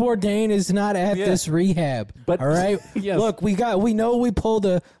 Anthony Bourdain is not at this rehab. But all right? yes. Look, we know we pulled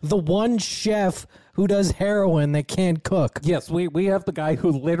the one chef who does heroin that can't cook. Yes, we have the guy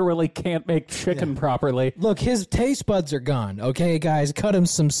who literally can't make chicken properly. Look, his taste buds are gone. Okay, guys, cut him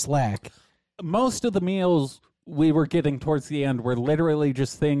some slack. Most of the meals we were getting towards the end were literally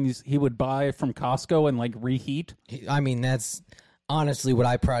just things he would buy from Costco and like reheat. I mean, that's honestly what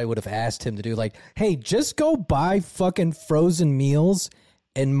I probably would have asked him to do. Like, hey, just go buy fucking frozen meals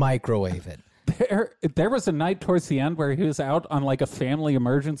and microwave it. There was a night towards the end where he was out on like a family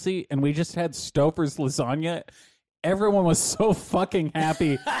emergency and we just had Stouffer's lasagna. Everyone was so fucking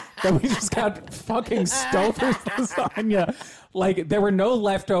happy that we just got fucking Stouffer's lasagna. Like, there were no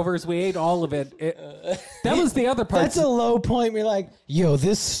leftovers. We ate all of it. That was the other part. That's a low point. We're like, yo,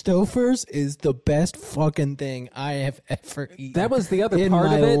 this Stouffer's is the best fucking thing I have ever eaten. That was the other in part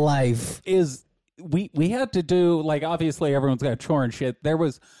my of it. Life is we had to do, like, obviously everyone's got a chore and shit. There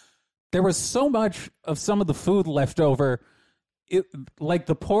was so much of some of the food left over. Like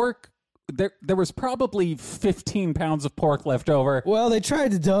the pork. There was probably 15 pounds of pork left over. Well, they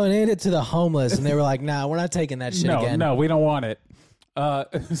tried to donate it to the homeless, and they were like, nah, we're not taking that shit again. No, we don't want it.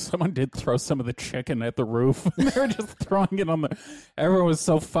 Someone did throw some of the chicken at the roof. They were just throwing it on the. Everyone was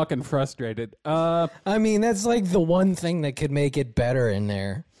so fucking frustrated. I mean, that's like the one thing that could make it better in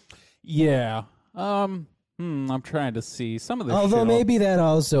there. Yeah. I'm trying to see some of the. Although maybe that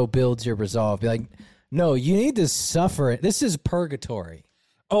also builds your resolve. Be like, no, you need to suffer it. This is purgatory.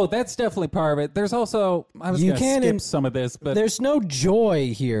 Oh, that's definitely part of it. There's also I was going to skip some of this, but there's no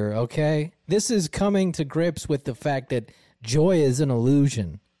joy here. Okay, this is coming to grips with the fact that joy is an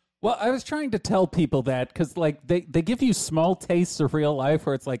illusion. Well, I was trying to tell people that because, like, they give you small tastes of real life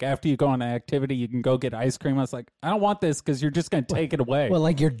where it's like after you go on an activity, you can go get ice cream. I was like, I don't want this because you're just going to take it away. Well,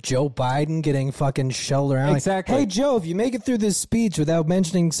 like you're Joe Biden getting fucking shelled around. Exactly. Like, hey, Joe, if you make it through this speech without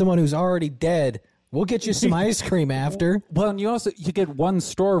mentioning someone who's already dead, we'll get you some ice cream after. Well, and you get one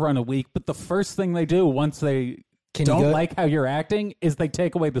store run a week, but the first thing they do once they don't like how you're acting is they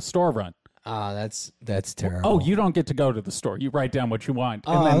take away the store run. Ah, that's terrible. Oh, you don't get to go to the store. You write down what you want,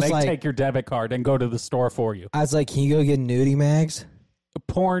 and then they take your debit card and go to the store for you. I was like, can you go get nudie mags?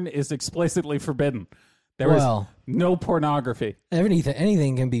 Porn is explicitly forbidden. There is no pornography.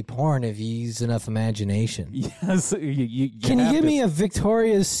 Anything can be porn if you use enough imagination. Yes. Can you give me a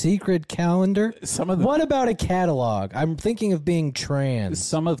Victoria's Secret calendar? What about a catalog? I'm thinking of being trans.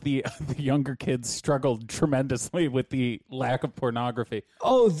 Some of the younger kids struggled tremendously with the lack of pornography.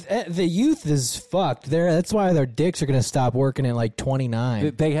 Oh, the youth is fucked. That's why their dicks are going to stop working at like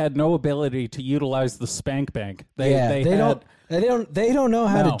 29. They had no ability to utilize the spank bank. They don't know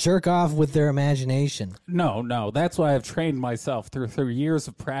how to jerk off with their imagination. No. That's why I've trained myself through years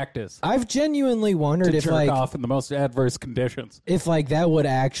of practice. I've genuinely wondered if jerk off in the most adverse conditions. If like that would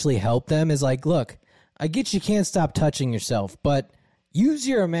actually help them. Is like, look, I get you can't stop touching yourself, but use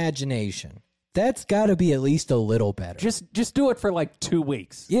your imagination. That's got to be at least a little better. Just do it for like 2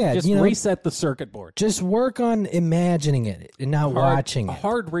 weeks. Yeah, just reset the circuit board. Just work on imagining it and not watching it. A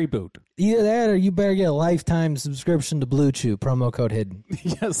hard reboot. Either that, or you better get a lifetime subscription to Blue Chew. Promo code hidden.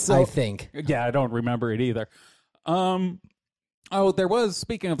 Yes, I think. Yeah, I don't remember it either. There was,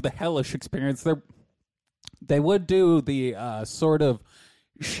 speaking of the hellish experience, they would do the sort of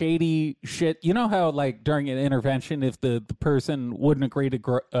shady shit. You know how, like, during an intervention, if the person wouldn't agree to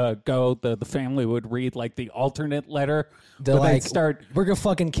go, the family would read, like, the alternate letter. They're like, we're going to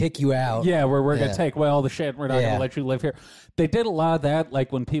fucking kick you out. Yeah, we're going to take away all the shit. We're not going to let you live here. They did a lot of that,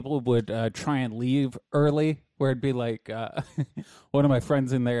 like, when people would try and leave early, where it'd be like, one of my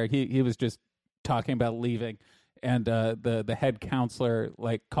friends in there, he was just talking about leaving, and the head counselor,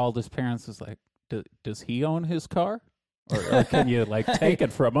 like, called his parents, was like, does he own his car? Or can you, like, take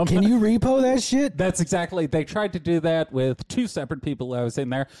it from him? Can you repo that shit? That's exactly. They tried to do that with 2 separate people I was in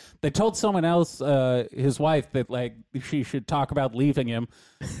there. They told someone else, his wife, that, like, she should talk about leaving him.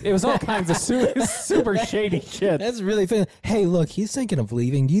 It was all kinds of super shady shit. That's really funny. Hey, look, he's thinking of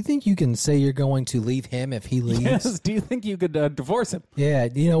leaving. Do you think you can say you're going to leave him if he leaves? Yes. Do you think you could divorce him? Yeah.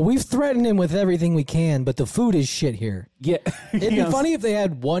 We've threatened him with everything we can, but the food is shit here. Yeah. It'd be funny if they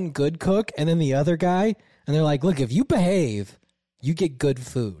had one good cook and then the other guy. And they're like, look, if you behave, you get good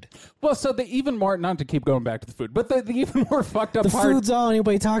food. Well, so the even more, not to keep going back to the food, but the even more fucked up part. The food's all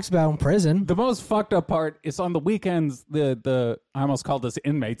anybody talks about in prison. The most fucked up part is on the weekends, I almost called this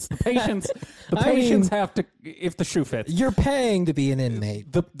inmates. The patients have to, if the shoe fits. You're paying to be an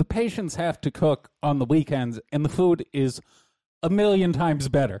inmate. The patients have to cook on the weekends, and the food is 1,000,000 times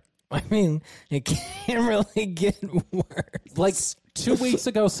better. I mean, it can't really get worse. Like 2 weeks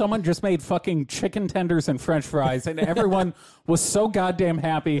ago, someone just made fucking chicken tenders and French fries, and everyone was so goddamn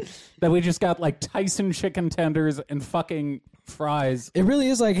happy that we just got like Tyson chicken tenders and fucking fries. It really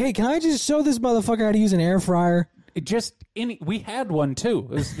is like, hey, can I just show this motherfucker how to use an air fryer? We had one too.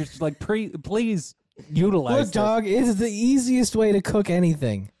 It was just like, please utilize. Look, dog, it is the easiest way to cook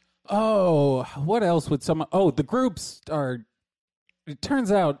anything. Oh, what else would someone? Oh, the groups are. It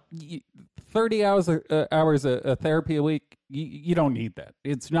turns out 30 hours a therapy a week, you don't need that.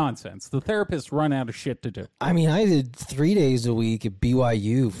 It's nonsense. The therapists run out of shit to do. I mean, I did 3 days a week at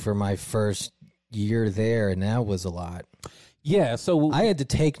BYU for my first year there, and that was a lot. Yeah, so I had to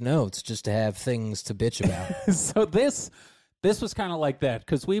take notes just to have things to bitch about. So this was kind of like that,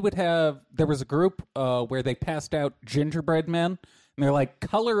 because there was a group where they passed out gingerbread men. And they're like,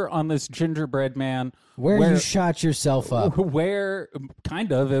 color on this gingerbread man. Where you shot yourself up. Where,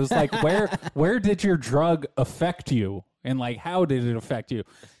 kind of. It was like, where did your drug affect you? And, like, how did it affect you?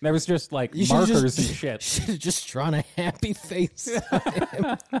 And there was just, like, markers and shit. Should have just drawn a happy face.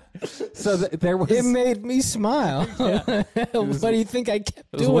 So there was... It made me smile. Yeah. What do you think I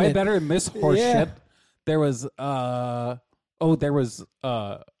kept doing? It was way better than this horse shit. There was,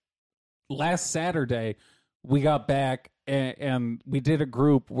 last Saturday, we got back... and we did a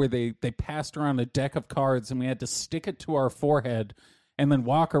group where they passed around a deck of cards, and we had to stick it to our forehead and then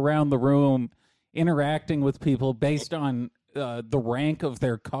walk around the room interacting with people based on the rank of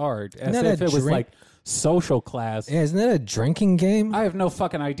their card, as if it was like social class. Yeah, isn't that a drinking game? I have no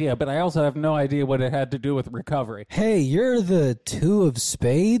fucking idea, but I also have no idea what it had to do with recovery. Hey, you're the 2 of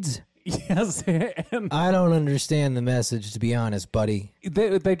spades? Yes, and I don't understand the message, to be honest, buddy.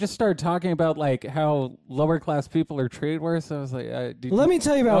 they just started talking about like how lower class people are treated worse. So I was like, let me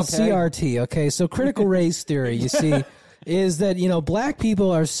tell you about CRT. Okay, so critical race theory, you see, is that black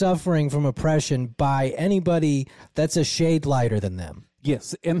people are suffering from oppression by anybody that's a shade lighter than them.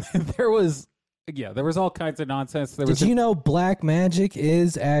 Yes, and there was all kinds of nonsense. Did you know black magic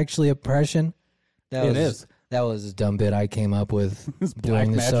is actually oppression? It is. That was a dumb bit I came up with Black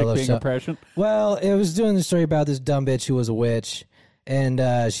doing the magic solo being show. oppression? Well, it was doing the story about this dumb bitch who was a witch, and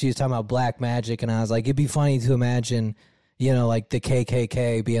she was talking about black magic, and I was like, it'd be funny to imagine, like the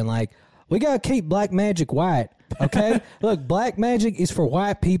KKK being like, we gotta keep black magic white, okay? Look, black magic is for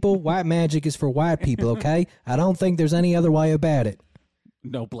white people, white magic is for white people, okay? I don't think there's any other way about it.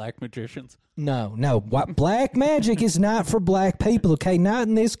 No black magicians. No. Black magic is not for black people, okay? Not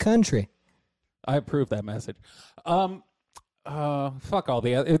in this country. I approve that message. Fuck all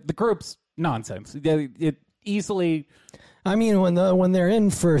the group's nonsense. It easily. I mean, when they're in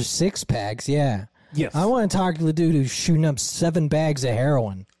for 6-packs, yeah. Yes. I want to talk to the dude who's shooting up 7 bags of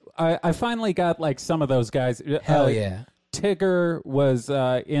heroin. I finally got like some of those guys. Hell yeah. Tigger was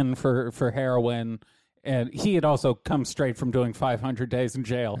in for heroin, and he had also come straight from doing 500 days in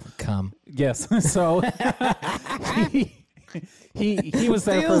jail. Come. Yes. So he was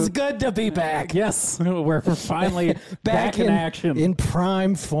there. Feels good to be back. Yes, we're finally back in action in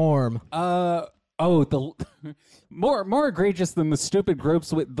prime form. The more egregious than the stupid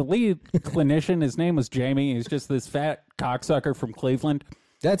groups with the lead clinician. His name was Jamie. He's just this fat cocksucker from Cleveland.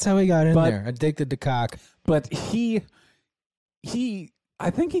 That's how he got in there, addicted to cock. But he I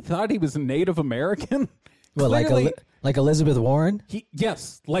think he thought he was a Native American. Well, like Elizabeth Warren?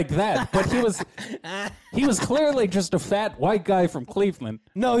 Yes, like that. But he was clearly just a fat white guy from Cleveland.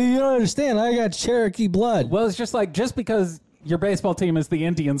 No, you don't understand. I got Cherokee blood. Well, it's just like, just because your baseball team is the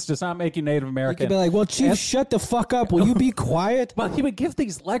Indians does not make you Native American. You could be like, well, Chief, shut the fuck up. Will you be quiet? Well, he would give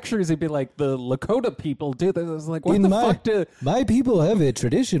these lectures. He'd be like, the Lakota people do this. I was like, what the fuck do... My people have a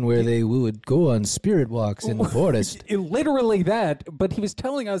tradition where they would go on spirit walks in the forest. Literally that. But he was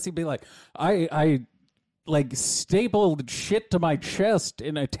telling us, he'd be like, I like stapled shit to my chest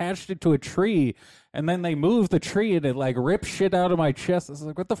and attached it to a tree, and then they moved the tree and it like ripped shit out of my chest. I was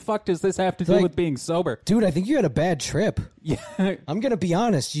like, what the fuck does this have to do with being sober? Dude, I think you had a bad trip. Yeah. I'm going to be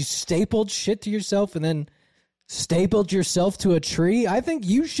honest. You stapled shit to yourself and then stapled yourself to a tree? I think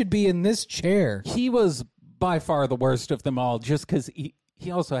you should be in this chair. He was by far the worst of them all, just because he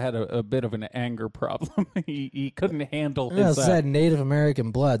also had a bit of an anger problem. he couldn't handle his... that Native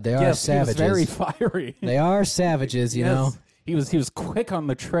American blood. They are savages. He was very fiery. They are savages, you know. He was quick on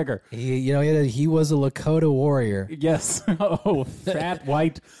the trigger. He was a Lakota warrior. Yes. Oh, fat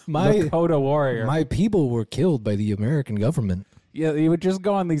white Lakota warrior. My people were killed by the American government. Yeah, he would just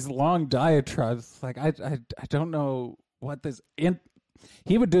go on these long diatribes. Like, I don't know what this...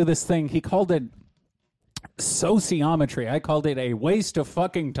 He would do this thing. He called it sociometry. I called it a waste of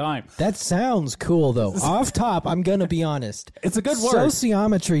fucking time. That sounds cool, though. Off top, I'm going to be honest. It's a good word.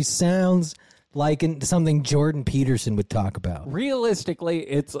 Sociometry sounds like something Jordan Peterson would talk about. Realistically,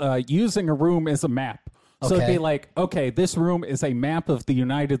 it's using a room as a map. So it'd be like, okay, this room is a map of the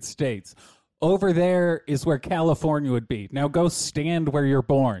United States. Over there is where California would be. Now go stand where you're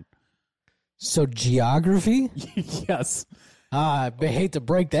born. So geography? Yes. I hate to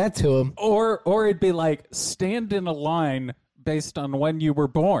break that to him. Or it'd be like, stand in a line based on when you were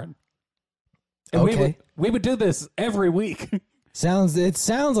born. And we would do this every week. It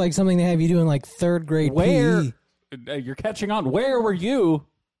sounds like something they have you do in like third grade PE. You're catching on. Where were you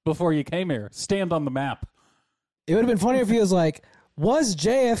before you came here? Stand on the map. It would have been funny if he was like, was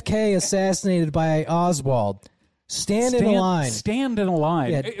JFK assassinated by Oswald? Stand in a line. Stand in a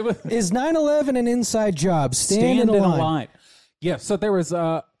line. Yeah. Is 9/11 an inside job? Stand in a line. Yeah, so there was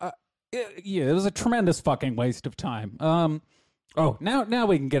it was a tremendous fucking waste of time. Now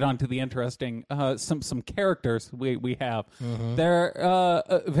we can get on to the interesting some characters we have. Mm-hmm. There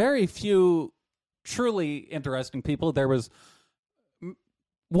are very few truly interesting people. There was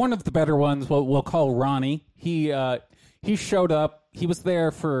one of the better ones. We'll call Ronnie. He showed up. He was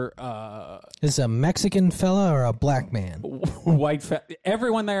there for... Is a Mexican fella or a black man? White.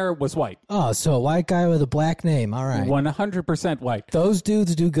 Everyone there was white. Oh, so a white guy with a black name. All right. 100% white. Those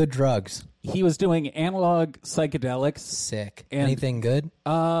dudes do good drugs. he was doing analog psychedelics. Sick. And, anything good?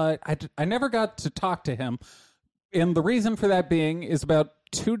 I never got to talk to him. And the reason for that being is about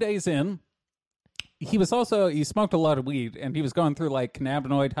 2 days in, he smoked a lot of weed, and he was going through like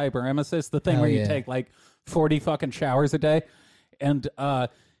cannabinoid hyperemesis, the thing where you take like 40 fucking showers a day. And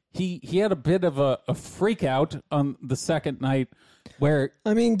he had a bit of a freak out on the second night where...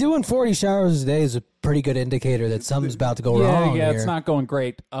 I mean, doing 40 showers a day is a pretty good indicator that something's about to go wrong Yeah, here. it's not going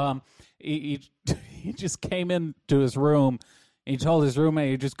great. He just came into his room. He told his roommate,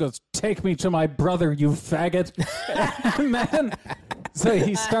 he just goes, "Take me to my brother, you faggot." And then, so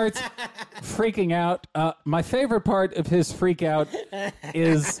he starts freaking out. My favorite part of his freak out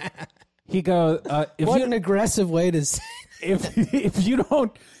is he goes, an aggressive way to say if you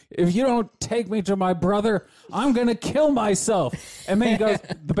don't take me to my brother, I'm going to kill myself. And then he goes,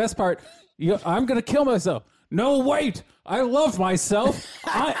 the best part, I'm going to kill myself. No, wait, I love myself.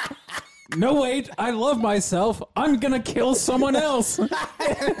 No, wait, I love myself. I'm going to kill someone else.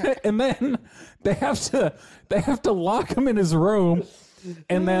 And then they have to lock him in his room.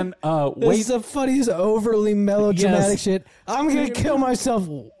 And then This wait. is the funniest, overly melodramatic shit. I'm going to kill myself.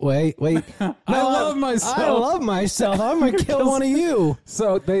 Wait. No, I love myself. I love myself. I'm going to kill one of you.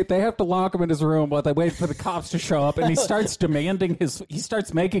 So they have to lock him in his room while they wait for the cops to show up, and he starts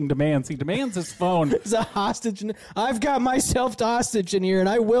making demands. He demands his phone. It's a hostage. I've got myself hostage in here, and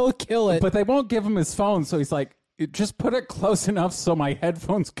I will kill it. But they won't give him his phone, so he's like, just put it close enough so my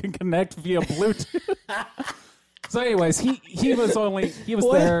headphones can connect via Bluetooth. So anyways, he was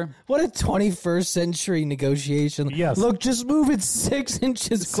there. What a 21st century negotiation. Yes. Look, just move it 6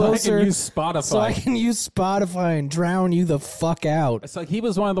 inches So I closer. can use Spotify. So I can use Spotify and drown you the fuck out. So he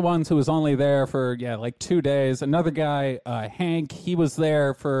was one of the ones who was only there for, like 2 days. Another guy, Hank, he was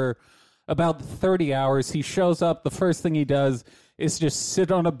there for about 30 hours. He shows up. The first thing he does is just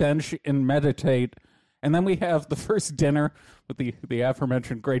sit on a bench and meditate. And then we have the first dinner with the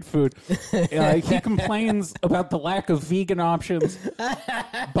aforementioned great food. He complains about the lack of vegan options,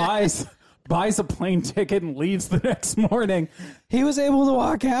 buys a plane ticket, and leaves the next morning. He was able to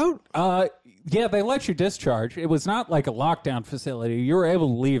walk out? Yeah, they let you discharge. It was not like a lockdown facility. You were able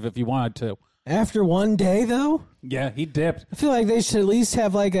to leave if you wanted to. After one day, though? Yeah, he dipped. I feel like they should at least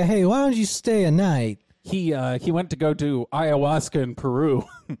have like a, hey, why don't you stay a night? He went to go do ayahuasca in Peru.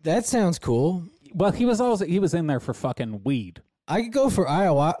 That sounds cool. Well, he was in there for fucking weed. I could go for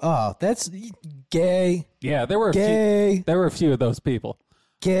Iowa. Oh, that's gay. Yeah, there were Gay. there were a few of those people.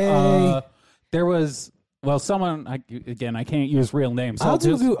 Gay. There was someone. I can't use real names. I'll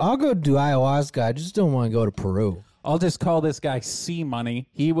go do ayahuasca. I just don't want to go to Peru. I'll just call this guy C Money.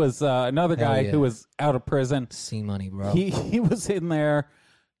 He was another guy yeah. who was out of prison. C money, bro. He was in there.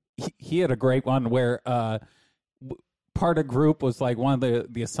 He had a great one where part of group was like one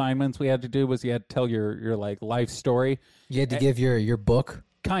of the assignments we had to do was you had to tell your like life story. You had to give your book?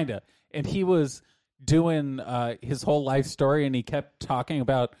 Kinda. And he was doing his whole life story, and he kept talking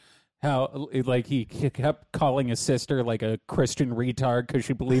about how like he kept calling his sister like a Christian retard because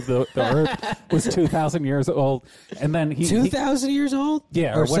she believed the earth was 2,000 years old. And then 2,000 years old?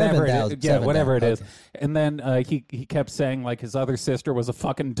 Yeah, or whatever it is. Yeah, whatever it is. And then he kept saying like his other sister was a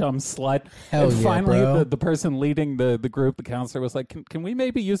fucking dumb slut. Hell and yeah, finally bro. the person leading the group, the counselor, was like, can we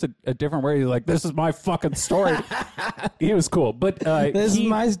maybe use a different word? He's like, this is my fucking story. He was cool. But this is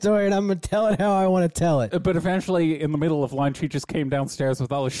my story, and I'm going to tell it how I want to tell it. But eventually, in the middle of lunch, he just came downstairs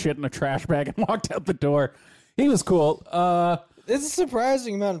with all his shit in a trash bag and walked out the door. He was cool. It's a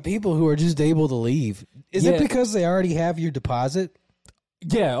surprising amount of people who are just able to leave. Is it because they already have your deposit?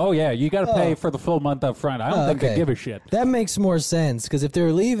 Yeah. Oh, yeah. You got to pay for the full month up front. I don't think they give a shit. That makes more sense, because if they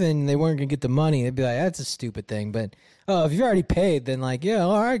were leaving, they weren't going to get the money. They'd be like, that's a stupid thing. But if you've already paid, then like, yeah,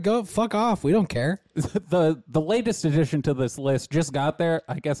 all right, go fuck off. We don't care. The latest addition to this list just got there.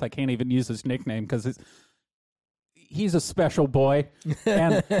 I guess I can't even use his nickname because he's a special boy.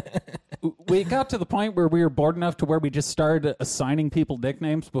 And we got to the point where we were bored enough to where we just started assigning people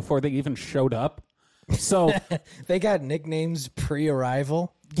nicknames before they even showed up. So they got nicknames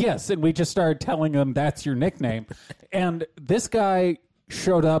pre-arrival. Yes, and we just started telling them that's your nickname. And this guy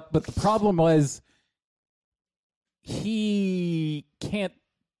showed up, but the problem was he can't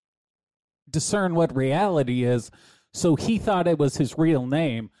discern what reality is. So he thought it was his real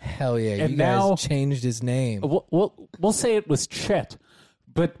name. Hell yeah! And you now, guys changed his name. We'll say it was Chet,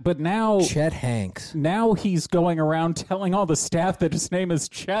 but now Chet Hanks. Now he's going around telling all the staff that his name is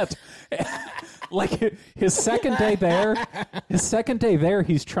Chet. Like his second day there,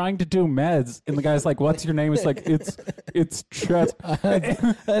 he's trying to do meds, and the guy's like, "What's your name?" He's like, "It's Chet."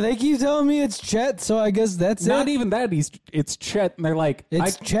 They keep telling me it's Chet, so I guess that's Not it. even that. It's Chet, and they're like,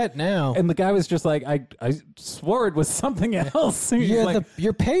 It's Chet now. And the guy was just like, I swore it was something else. He's Yeah, like,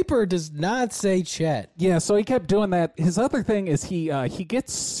 your paper does not say Chet. yeah. So he kept doing that. His other thing is he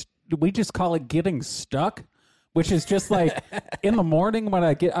gets. We just call it getting stuck, which is just like in the morning when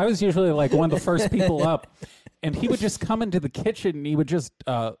I was usually like one of the first people up, and he would just come into the kitchen and he would just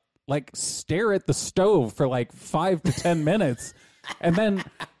like stare at the stove for like 5 to 10 minutes, and then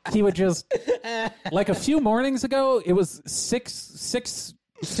he would just like a few mornings ago it was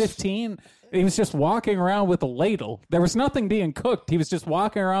 6:15. He was just walking around with a ladle. There was nothing being cooked. He was just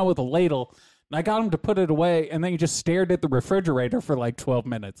walking around with a ladle, and I got him to put it away, and then he just stared at the refrigerator for like 12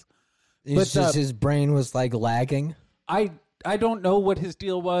 minutes. It's just his brain was like lagging. I don't know what his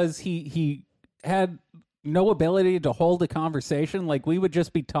deal was. He had no ability to hold a conversation. Like we would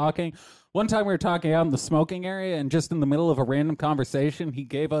just be talking. One time we were talking out in the smoking area, and just in the middle of a random conversation, he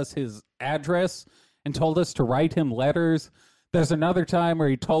gave us his address and told us to write him letters. There's another time where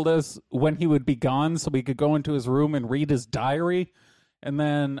he told us when he would be gone so we could go into his room and read his diary. And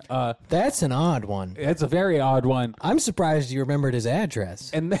then That's an odd one. it's a very odd one. I'm surprised you remembered his address.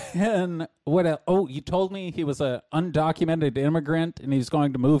 And then what else? Oh, you told me he was an undocumented immigrant and he's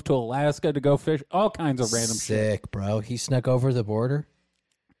going to move to Alaska to go fish. All kinds of random shit. Sick, bro. He snuck over the border.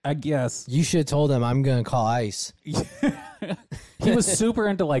 I guess. You should have told him I'm going to call ICE. He was super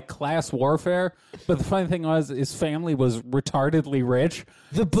into like class warfare, but the funny thing was his family was retardedly rich.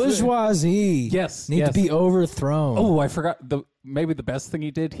 The bourgeoisie Yes, need yes. to be overthrown. Oh, I forgot maybe the best thing he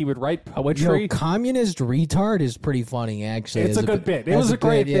did. He would write poetry. Yo, communist retard is pretty funny, actually. It's a good bit. It was a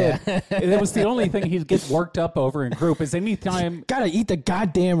great bit. It was the only thing he'd get worked up over in group. Is anytime Gotta eat the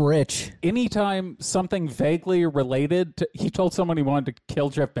goddamn rich. something vaguely related to, he told someone he wanted to kill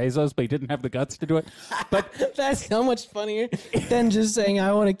Jeff Bezos, but he didn't have the guts to do it. But That's so much funnier than just saying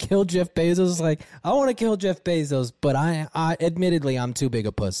I want to kill Jeff Bezos. Like, I want to kill Jeff Bezos, but I admittedly I'm too big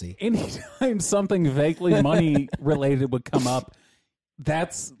a pussy. anytime something vaguely money related would come up,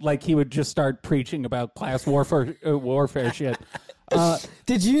 that's like he would just start preaching about class warfare shit.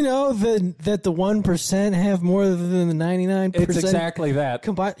 Did you know that the 1% have more than the 99%? It's exactly that.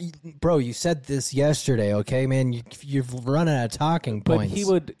 Bro, you said this yesterday, okay, man? You're running out of talking But points.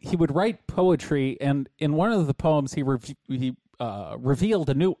 he would write poetry, and in one of the poems he revealed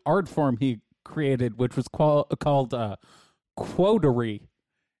a new art form he created, which was called quotery,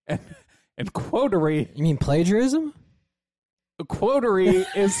 and quotery. You mean plagiarism? Quotery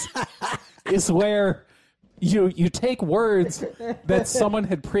is where you take words that someone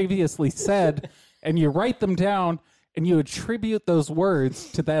had previously said and you write them down and you attribute those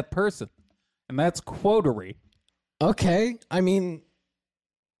words to that person, and that's quotery. Okay, I mean,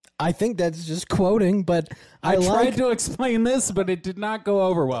 I think that's just quoting, but I tried to explain this, but it did not go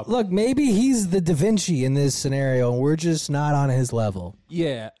over well. Look, maybe he's the Da Vinci in this scenario, and we're just not on his level.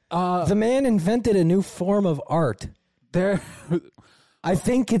 Yeah, The man invented a new form of art. there. I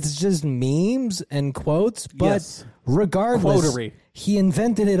think it's just memes and quotes, but Yes. regardless, Quotery. he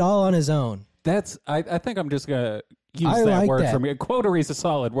invented it all on his own. That's. I think I'm just gonna use I that like word that. for me. Quotery is a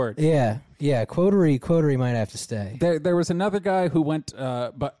solid word. Yeah, quotery might have to stay. There was another guy who went,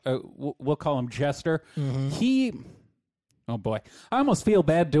 but we'll call him Jester. He, oh boy, I almost feel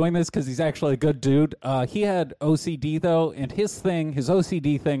bad doing this because he's actually a good dude. He had OCD though, and his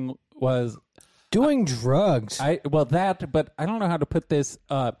OCD thing was Doing drugs. but I don't know how to put this.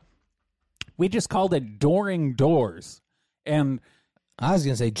 We just called it dooring doors, and I was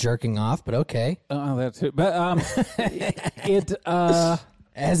going to say jerking off, but okay. that's it. But it.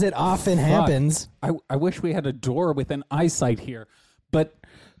 As it often happens. I wish we had a door within eyesight here, but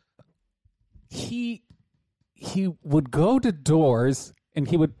he would go to doors and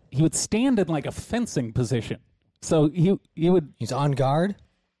he would stand in like a fencing position. So he would He's on guard.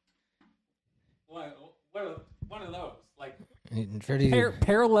 one of those like He's ready to,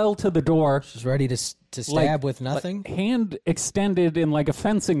 parallel to the door, just ready to stab like- with nothing. hand extended in like a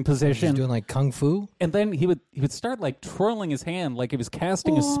fencing He's position, doing like kung fu. and then he would start like twirling his hand like he was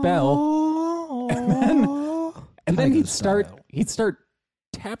casting a spell. And then Tiger he'd start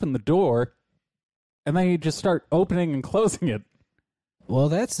tapping the door, and then he'd just start opening and closing it. Well,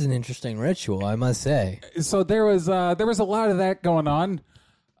 that's an interesting ritual, I must say. So there was a lot of that going on.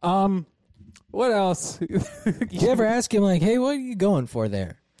 What else? Did you ever ask him, like, hey, what are you going for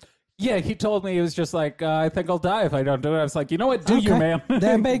there? Yeah, he told me he was just like, I think I'll die if I don't do it. I was like, you know what? Do you, Okay. man?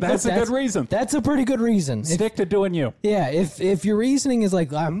 That's a good reason. That's a pretty good reason. Stick to doing you. Yeah, if your reasoning is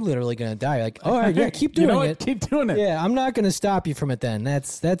like, I'm literally going to die, like, all right, yeah, keep doing You know what? it. Keep doing it. Yeah, I'm not going to stop you from it then.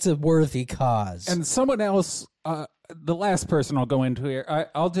 That's a worthy cause. And someone else, the last person I'll go into here,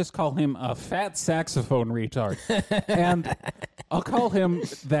 I'll just call him a fat saxophone retard. And I'll call him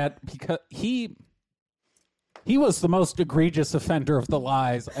that because he was the most egregious offender of the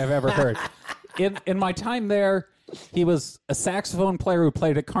lies I've ever heard. In my time there, he was a saxophone player who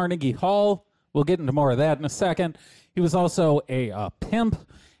played at Carnegie Hall. We'll get into more of that in a second. He was also a pimp,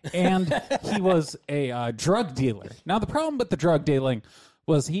 and he was a drug dealer. Now, the problem with the drug dealing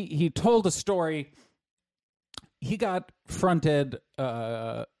was he told a story. He got fronted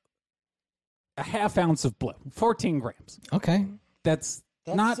a half ounce of blue, 14 grams. Okay. That's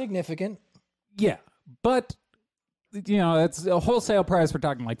Not significant. Yeah, but you know, it's a wholesale price. We're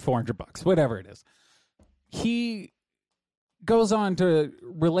talking like $400, whatever it is. He goes on to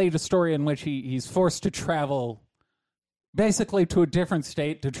relate a story in which he's forced to travel basically to a different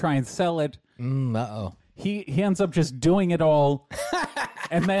state to try and sell it. Uh-oh. He ends up just doing it all.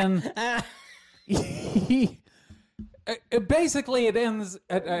 And then basically it ends,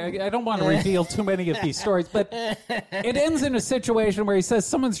 I don't want to reveal too many of these stories, but it ends in a situation where he says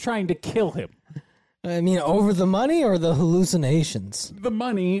someone's trying to kill him. I mean, over the money or the hallucinations? The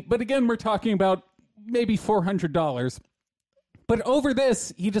money, but again, we're talking about maybe $400. But over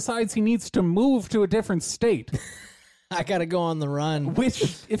this, he decides he needs to move to a different state. I got to go on the run.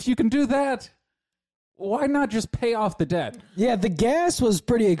 Which, if you can do that, why not just pay off the debt? Yeah, the gas was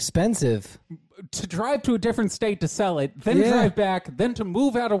pretty expensive. To drive to a different state to sell it, then drive back, then to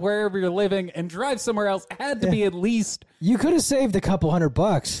move out of wherever you're living and drive somewhere else had to be at least... You could have saved a couple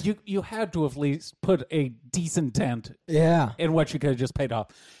 $100. You had to have at least put a decent dent in what you could have just paid off.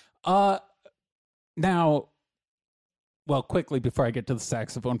 Now, well, quickly before I get to the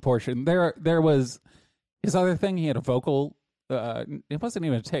saxophone portion, there was his other thing. He had a vocal... it wasn't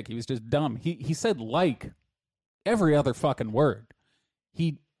even a tick. He was just dumb. He said like every other fucking word.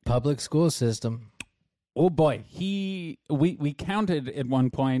 Public school system. Oh boy, we counted at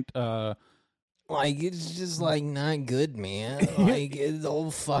one point. Like, it's just like not good, man. Like, it'll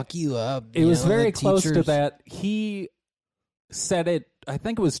fuck you up. It was very close to that. He said it. I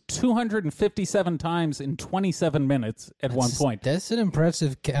think it was 257 times in 27 minutes at one point. That's an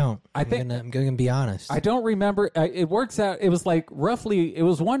impressive count. I'm going to be honest. I don't remember. It works out. It was like roughly. It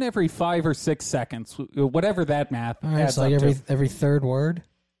was one every 5 or 6 seconds, whatever that math. All right, it's like every third word.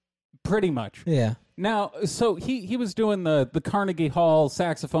 Pretty much. Yeah. Now, so he was doing the Carnegie Hall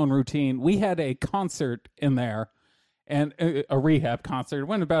saxophone routine. We had a concert in there, and a rehab concert. It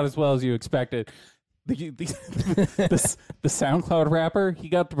went about as well as you expected. The SoundCloud rapper, he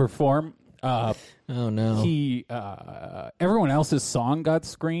got to perform. Oh no! He everyone else's song got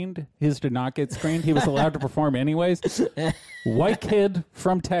screened. His did not get screened. He was allowed to perform anyways. White kid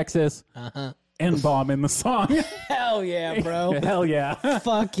from Texas. N-bomb in the song. Hell yeah, bro. Hell yeah.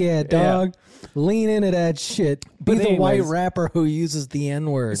 Fuck yeah, dog. Yeah. Lean into that shit. Be the white rapper who uses the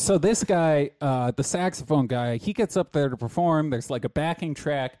N-word. So this guy, the saxophone guy, he gets up there to perform. There's like a backing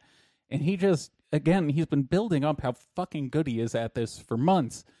track. And he just, again, he's been building up how fucking good he is at this for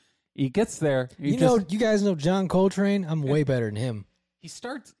months. He gets there. You guys know John Coltrane? I'm way better than him. He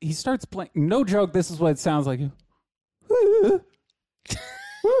starts playing. No joke, this is what it sounds like.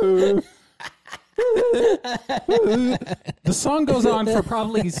 The song goes on for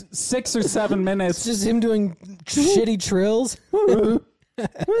probably 6 or 7 minutes. It's just him doing shitty trills.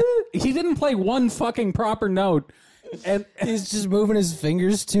 He didn't play one fucking proper note. And he's just moving his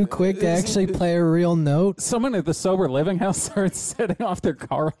fingers too quick to actually play a real note. Someone at the Sober Living House started setting off their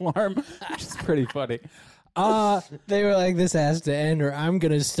car alarm, which is pretty funny. They were like, this has to end or I'm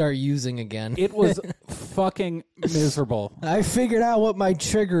going to start using again. It was fucking miserable. I figured out what my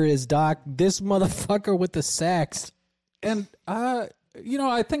trigger is, Doc. This motherfucker with the sax. And, I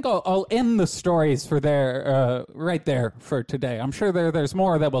think I'll end the stories for right there for today. I'm sure there's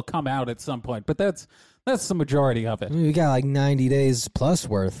more that will come out at some point, but that's the majority of it. We got like 90 days plus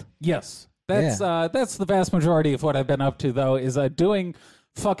worth. Yes. That's the vast majority of what I've been up to, though, is doing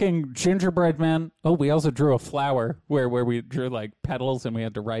fucking gingerbread men. Oh, we also drew a flower where we drew like petals and we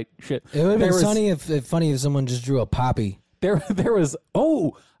had to write shit. It would have been funny if someone just drew a poppy. There was,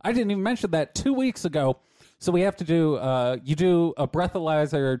 I didn't even mention that 2 weeks ago. So we have to do, you do a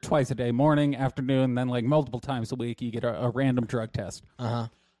breathalyzer twice a day, morning, afternoon, then like multiple times a week, you get a random drug test. Uh-huh.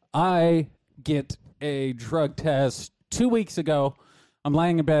 I get a drug test 2 weeks ago. I'm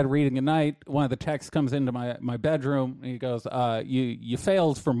lying in bed reading at night. One of the texts comes into my bedroom, and he goes, you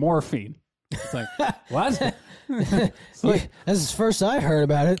failed for morphine. It's like, what? It's like, that's the first I heard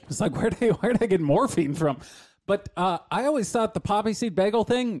about it. It's like, where did I get morphine from? But I always thought the poppy seed bagel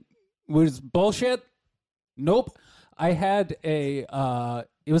thing was bullshit. Nope. I had it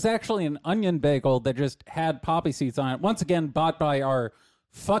was actually an onion bagel that just had poppy seeds on it. Once again, bought by our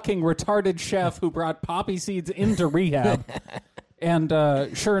fucking retarded chef who brought poppy seeds into rehab. And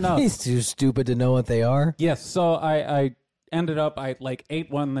sure enough. He's too stupid to know what they are. Yes, so I ended up, I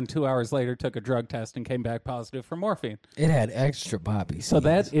ate one, then 2 hours later took a drug test and came back positive for morphine. It had extra poppy seeds.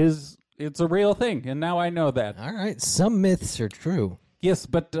 So it's a real thing, and now I know that. All right, some myths are true. Yes,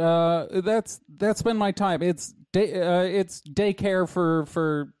 but that's been my time. It's daycare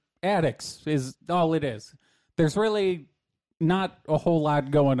for addicts is all it is. There's really not a whole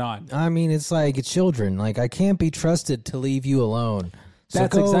lot going on. I mean, it's like children. Like, I can't be trusted to leave you alone. So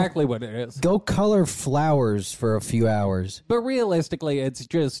That's exactly what it is. Go color flowers for a few hours. But realistically, it's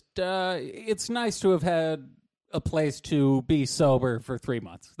just it's nice to have had a place to be sober for 3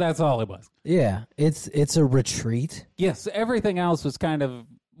 months. That's all it was. Yeah, it's a retreat. Yes, everything else was kind of,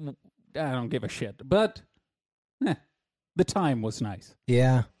 I don't give a shit. But the time was nice.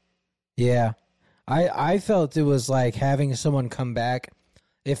 Yeah. I felt it was like having someone come back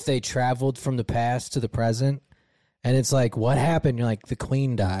if they traveled from the past to the present. And it's like, what happened? You're like, the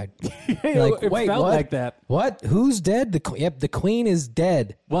queen died. You're like, it wait, felt what? like that. What? Who's dead? The queen is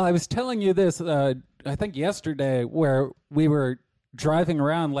dead. Well, I was telling you this, I think yesterday, where we were driving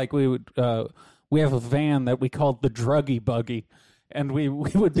around like we have a van that we called the druggy buggy, and we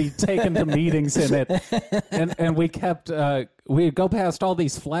would be taken to meetings in it, and we kept we'd go past all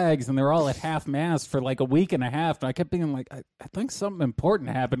these flags, and they're all at half mast for like a week and a half, and I kept being like, I think something important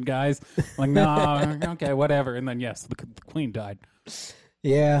happened, guys. I'm like, no, okay, whatever. And then yes, the queen died.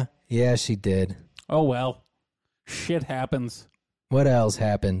 Yeah, she did. Oh well, shit happens. What else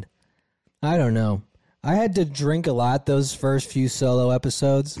happened? I don't know. I had to drink a lot those first few solo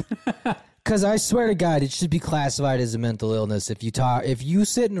episodes. Because I swear to God, it should be classified as a mental illness. If you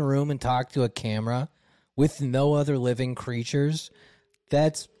sit in a room and talk to a camera with no other living creatures,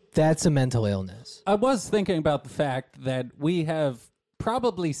 that's a mental illness. I was thinking about the fact that we have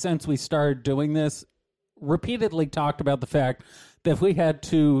probably since we started doing this repeatedly talked about the fact that if we had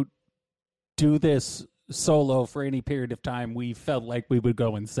to do this solo for any period of time, we felt like we would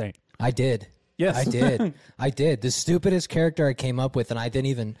go insane. I did. Yes. I did. The stupidest character I came up with, and I didn't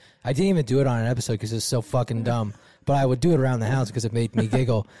even do it on an episode because it's so fucking dumb. But I would do it around the house because it made me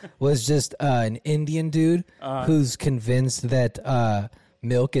giggle. Was just an Indian dude who's convinced that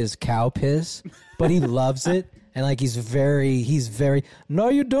milk is cow piss, but he loves it. And like he's very. No,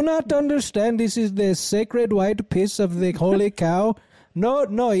 you do not understand. This is the sacred white piss of the holy cow.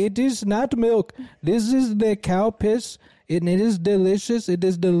 No, it is not milk. This is the cow piss. And it is delicious. It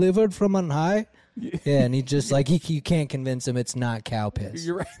is delivered from on high. Yeah, and he just like you can't convince him it's not cow piss.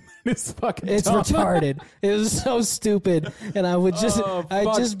 You're right. It's fucking dumb. Retarded. It was so stupid. And I would just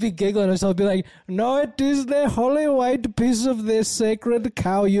I'd just be giggling or something, be like, no, it is the holy white piece of the sacred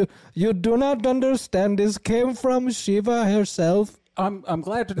cow. You do not understand. This came from Shiva herself. I'm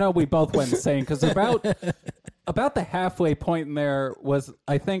glad to know we both went insane because about the halfway point in there was,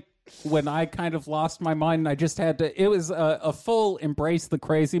 I think, when I kind of lost my mind and I just had to, it was a full embrace the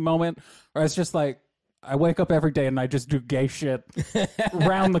crazy moment where I was just like, I wake up every day and I just do gay shit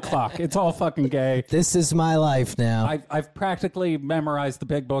round the clock. It's all fucking gay. This is my life now. I've practically memorized the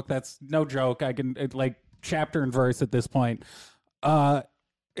big book. That's no joke. I can like chapter and verse at this point.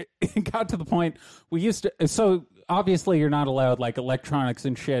 It got to the point we used to, so obviously you're not allowed like electronics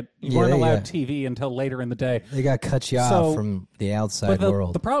and shit. You weren't allowed TV until later in the day. They got cut you off from the outside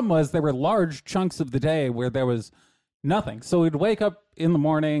world. The problem was there were large chunks of the day where there was nothing. So we'd wake up in the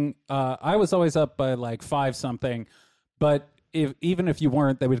morning. I was always up by like 5 something, but even if you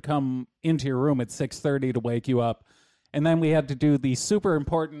weren't, they would come into your room at 6:30 to wake you up. And then we had to do the super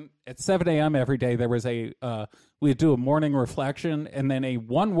important at 7 a.m. every day. There was we'd do a morning reflection and then a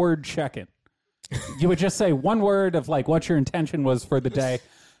 1-word check-in. You would just say one word of like what your intention was for the day.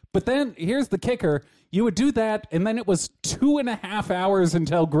 But then here's the kicker. You would do that, and then it was 2.5 hours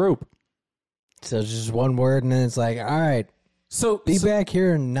until group. So just one word, and then it's like, all right, so be back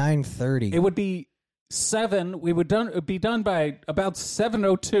here at 9:30. It would be 7. We would be done by about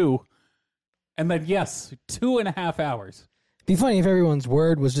 7:02, and then yes, 2.5 hours. It'd be funny if everyone's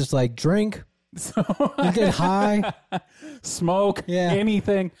word was just like drink. So you get high, smoke,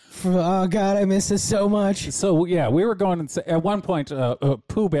 anything. Oh God, I miss it so much. So yeah, we were going at one point.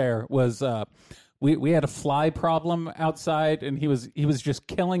 Pooh Bear was We had a fly problem outside, and he was just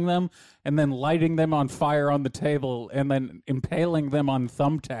killing them and then lighting them on fire on the table and then impaling them on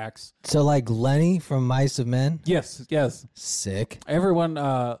thumbtacks. So like Lenny from Mice of Men? Yes. Sick.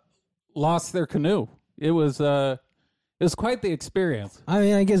 Everyone lost their canoe. It was quite the experience. I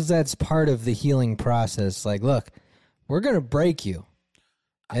mean, I guess that's part of the healing process. Like, look, we're going to break you,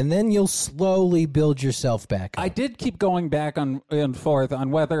 and then you'll slowly build yourself back up. I did keep going back and forth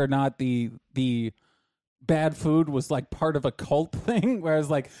on whether or not the bad food was like part of a cult thing, where I was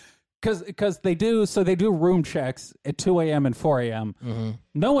like, because they do room checks at 2 a.m. and 4 a.m. Mm-hmm.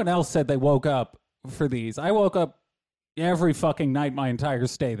 No one else said they woke up for these. I woke up every fucking night my entire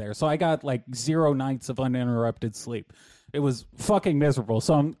stay there, so I got like 0 nights of uninterrupted sleep. It was fucking miserable.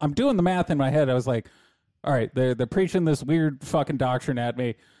 So I'm doing the math in my head. I was like, all right, they're preaching this weird fucking doctrine at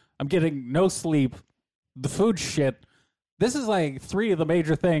me. I'm getting no sleep. The food shit. This is like 3 of the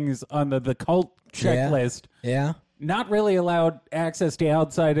major things on the cult checklist. Yeah. Not really allowed access to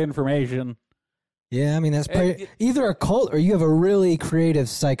outside information. Yeah, I mean, that's either a cult or you have a really creative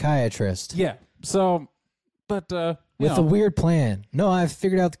psychiatrist. Yeah. So, but with a weird plan. No, I've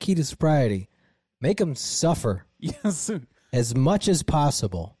figured out the key to sobriety. Make them suffer. Yes. As much as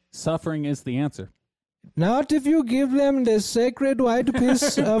possible. Suffering is the answer. Not if you give them the sacred white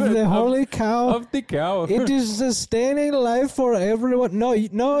piss of the holy cow. Of the cow. It is sustaining life for everyone. No,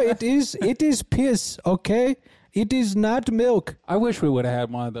 it is piss, okay? It is not milk. I wish we would have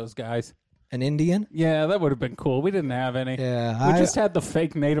had one of those guys. An Indian? Yeah, that would have been cool. We didn't have any. Yeah. We just had the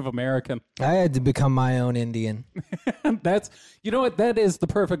fake Native American. I had to become my own Indian. That's, you know what, that is the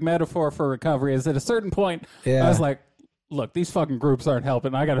perfect metaphor for recovery, is at a certain point, I was like, look, these fucking groups aren't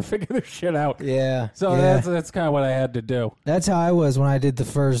helping. I got to figure this shit out. Yeah. So that's kind of what I had to do. That's how I was when I did the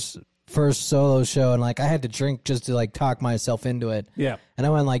first solo show, and like I had to drink just to like talk myself into it. Yeah. And I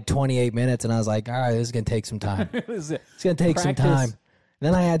went like 28 minutes, and I was like, all right, this is gonna take some time. It's gonna take some time.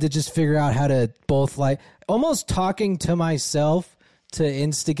 Then I had to just figure out how to both like almost talking to myself to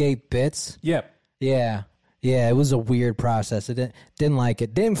instigate bits. Yep. Yeah. Yeah, it was a weird process. It didn't like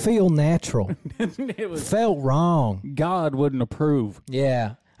it. Didn't feel natural. It felt wrong. God wouldn't approve.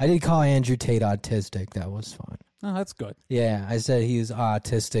 Yeah. I did call Andrew Tate autistic. That was fun. Oh, that's good. Yeah, I said he was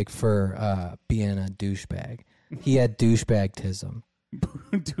autistic for being a douchebag. He had douchebagtism.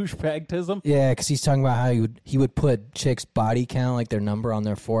 Douchebagtism? Yeah, because he's talking about how he would put chicks' body count, like their number, on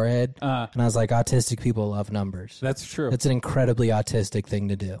their forehead. And I was like, autistic people love numbers. That's true. That's an incredibly autistic thing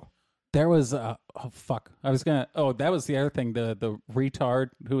to do. There was that was the other thing. The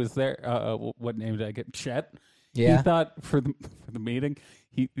retard who was there. What name did I get? Chet. Yeah. He thought for the meeting,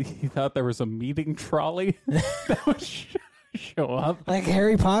 he thought there was a meeting trolley that would show up, like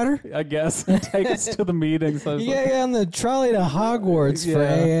Harry Potter, I guess, and take us to the meetings. Yeah, on the trolley to Hogwarts for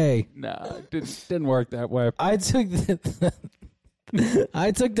AA. No, it didn't work that way. I took the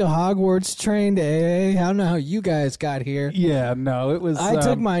Hogwarts train to AA. I don't know how you guys got here. Yeah, no, it was. I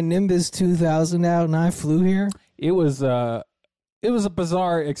took my Nimbus 2000 out and I flew here. It was a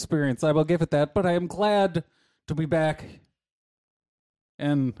bizarre experience. I will give it that, but I am glad to be back.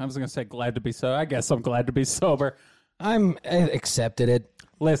 And I was going to say glad to be sober. I guess I'm glad to be sober. I accepted it.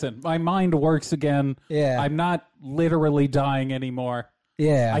 Listen, my mind works again. Yeah. I'm not literally dying anymore.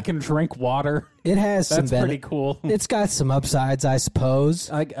 Yeah. I can drink water. It has some That's pretty cool. It's got some upsides, I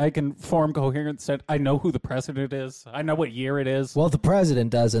suppose. I can form coherent sense. I know who the president is. I know what year it is. Well, the president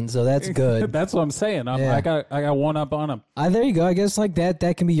doesn't, so that's good. That's what I'm saying. I got one up on him. There you go. I guess like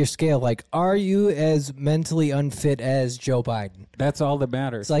that can be your scale. Like, are you as mentally unfit as Joe Biden? That's all that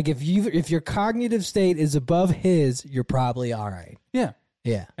matters. It's like if your cognitive state is above his, you're probably all right. Yeah.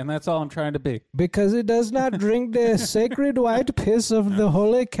 Yeah. And that's all I'm trying to be. Because it does not drink the sacred white piss of the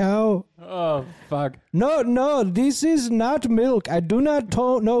holy cow. Oh, fuck. No, this is not milk. I do not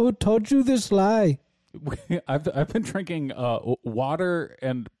know who told you this lie. I've been drinking water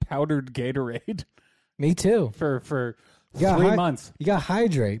and powdered Gatorade. Me too. For 3 months. You got to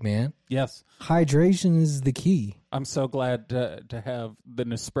hydrate, man. Yes. Hydration is the key. I'm so glad to have the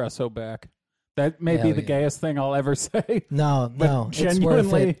Nespresso back. That may be the gayest thing I'll ever say. No,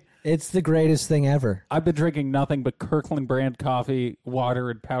 genuinely, it's the greatest thing ever. I've been drinking nothing but Kirkland brand coffee, water,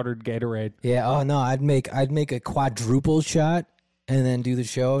 and powdered Gatorade. Yeah. Oh no, I'd make a quadruple shot and then do the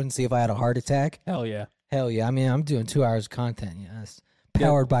show and see if I had a heart attack. Hell yeah. Hell yeah. I mean, I'm doing 2 hours of content. Yes.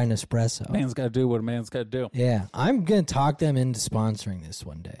 Powered by Nespresso. Man's got to do what a man's got to do. Yeah. I'm gonna talk them into sponsoring this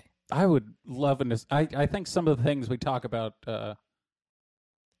one day. I would love I think some of the things we talk about.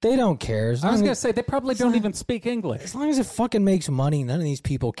 They don't care. I was going to say, they probably don't even speak English. As long as it fucking makes money, none of these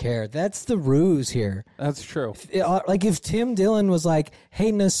people care. That's the ruse here. That's true. Like if Tim Dillon was like,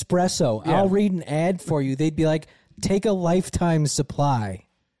 hey, Nespresso, I'll read an ad for you, they'd be like, take a lifetime supply.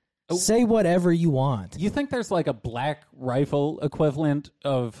 Say whatever you want. You think there's like a Black Rifle equivalent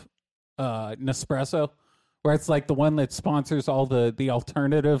of Nespresso? Where it's like the one that sponsors all the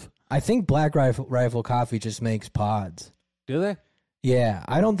alternative? I think Black Rifle Coffee just makes pods. Do they? Yeah,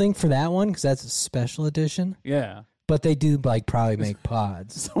 I don't think for that one because that's a special edition. Yeah. But they do like probably make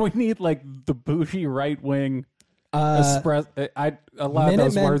pods. So we need like the bougie right wing espresso. A lot of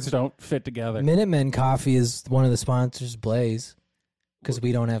those words don't fit together. Minutemen Coffee is one of the sponsors, Blaze, because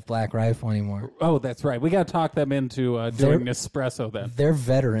we don't have Black Rifle anymore. Oh, that's right. We got to talk them into doing Nespresso then. They're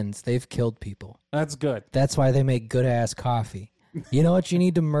veterans. They've killed people. That's good. That's why they make good ass coffee. You know what you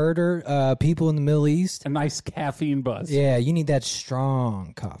need to murder people in the Middle East? A nice caffeine buzz. Yeah, you need that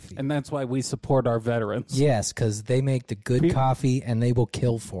strong coffee. And that's why we support our veterans. Yes, because they make the good coffee and they will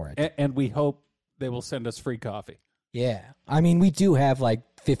kill for it. And we hope they will send us free coffee. Yeah. I mean, we do have like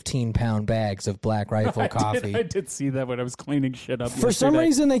 15-pound bags of Black Rifle coffee. I did see that when I was cleaning shit up For some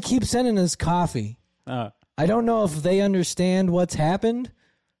reason, they keep sending us coffee. I don't know if they understand what's happened.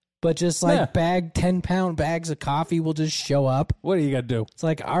 But just like 10-pound bags of coffee will just show up. What are you going to do? It's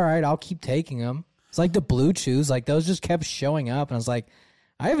like, all right, I'll keep taking them. It's like the Blue Chews. Like those just kept showing up. And I was like,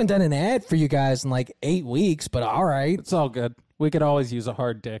 I haven't done an ad for you guys in like 8 weeks, but all right. It's all good. We could always use a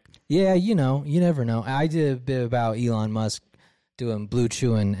hard dick. Yeah, you know, you never know. I did a bit about Elon Musk doing Blue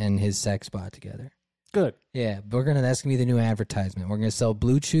Chew and his sex bot together. Good. Yeah, that's going to be the new advertisement. We're going to sell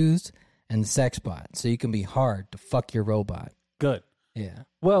Blue Chews and sex bot so you can be hard to fuck your robot. Good. Yeah.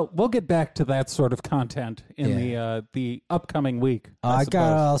 Well, we'll get back to that sort of content in the upcoming week. I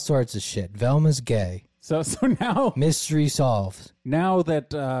got all sorts of shit. Velma's gay. So now mystery solved. Now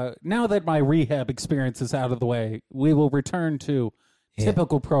that my rehab experience is out of the way, we will return to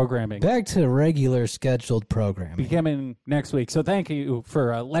typical programming. Back to regular scheduled programming. Beginning next week. So thank you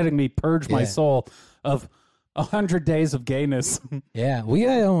for letting me purge my soul of 100 days of gayness. Yeah, we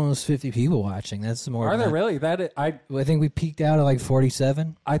had almost 50 people watching. That's more. Are there really? I think we peaked out at like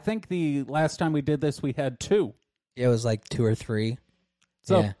 47. I think the last time we did this, we had 2. Yeah, it was like 2 or 3.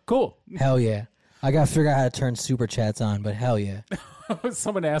 So cool. Hell yeah. I got to figure out how to turn super chats on, but hell yeah.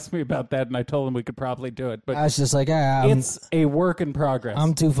 Someone asked me about that, and I told them we could probably do it. But I was just like, it's a work in progress.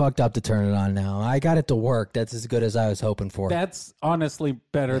 I'm too fucked up to turn it on now. I got it to work. That's as good as I was hoping for. That's honestly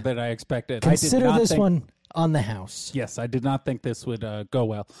better than I expected. Consider this one on the house. Yes, I did not think this would go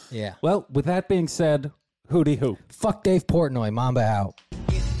well. Yeah. Well, with that being said, hooty hoo. Fuck Dave Portnoy. Mamba out.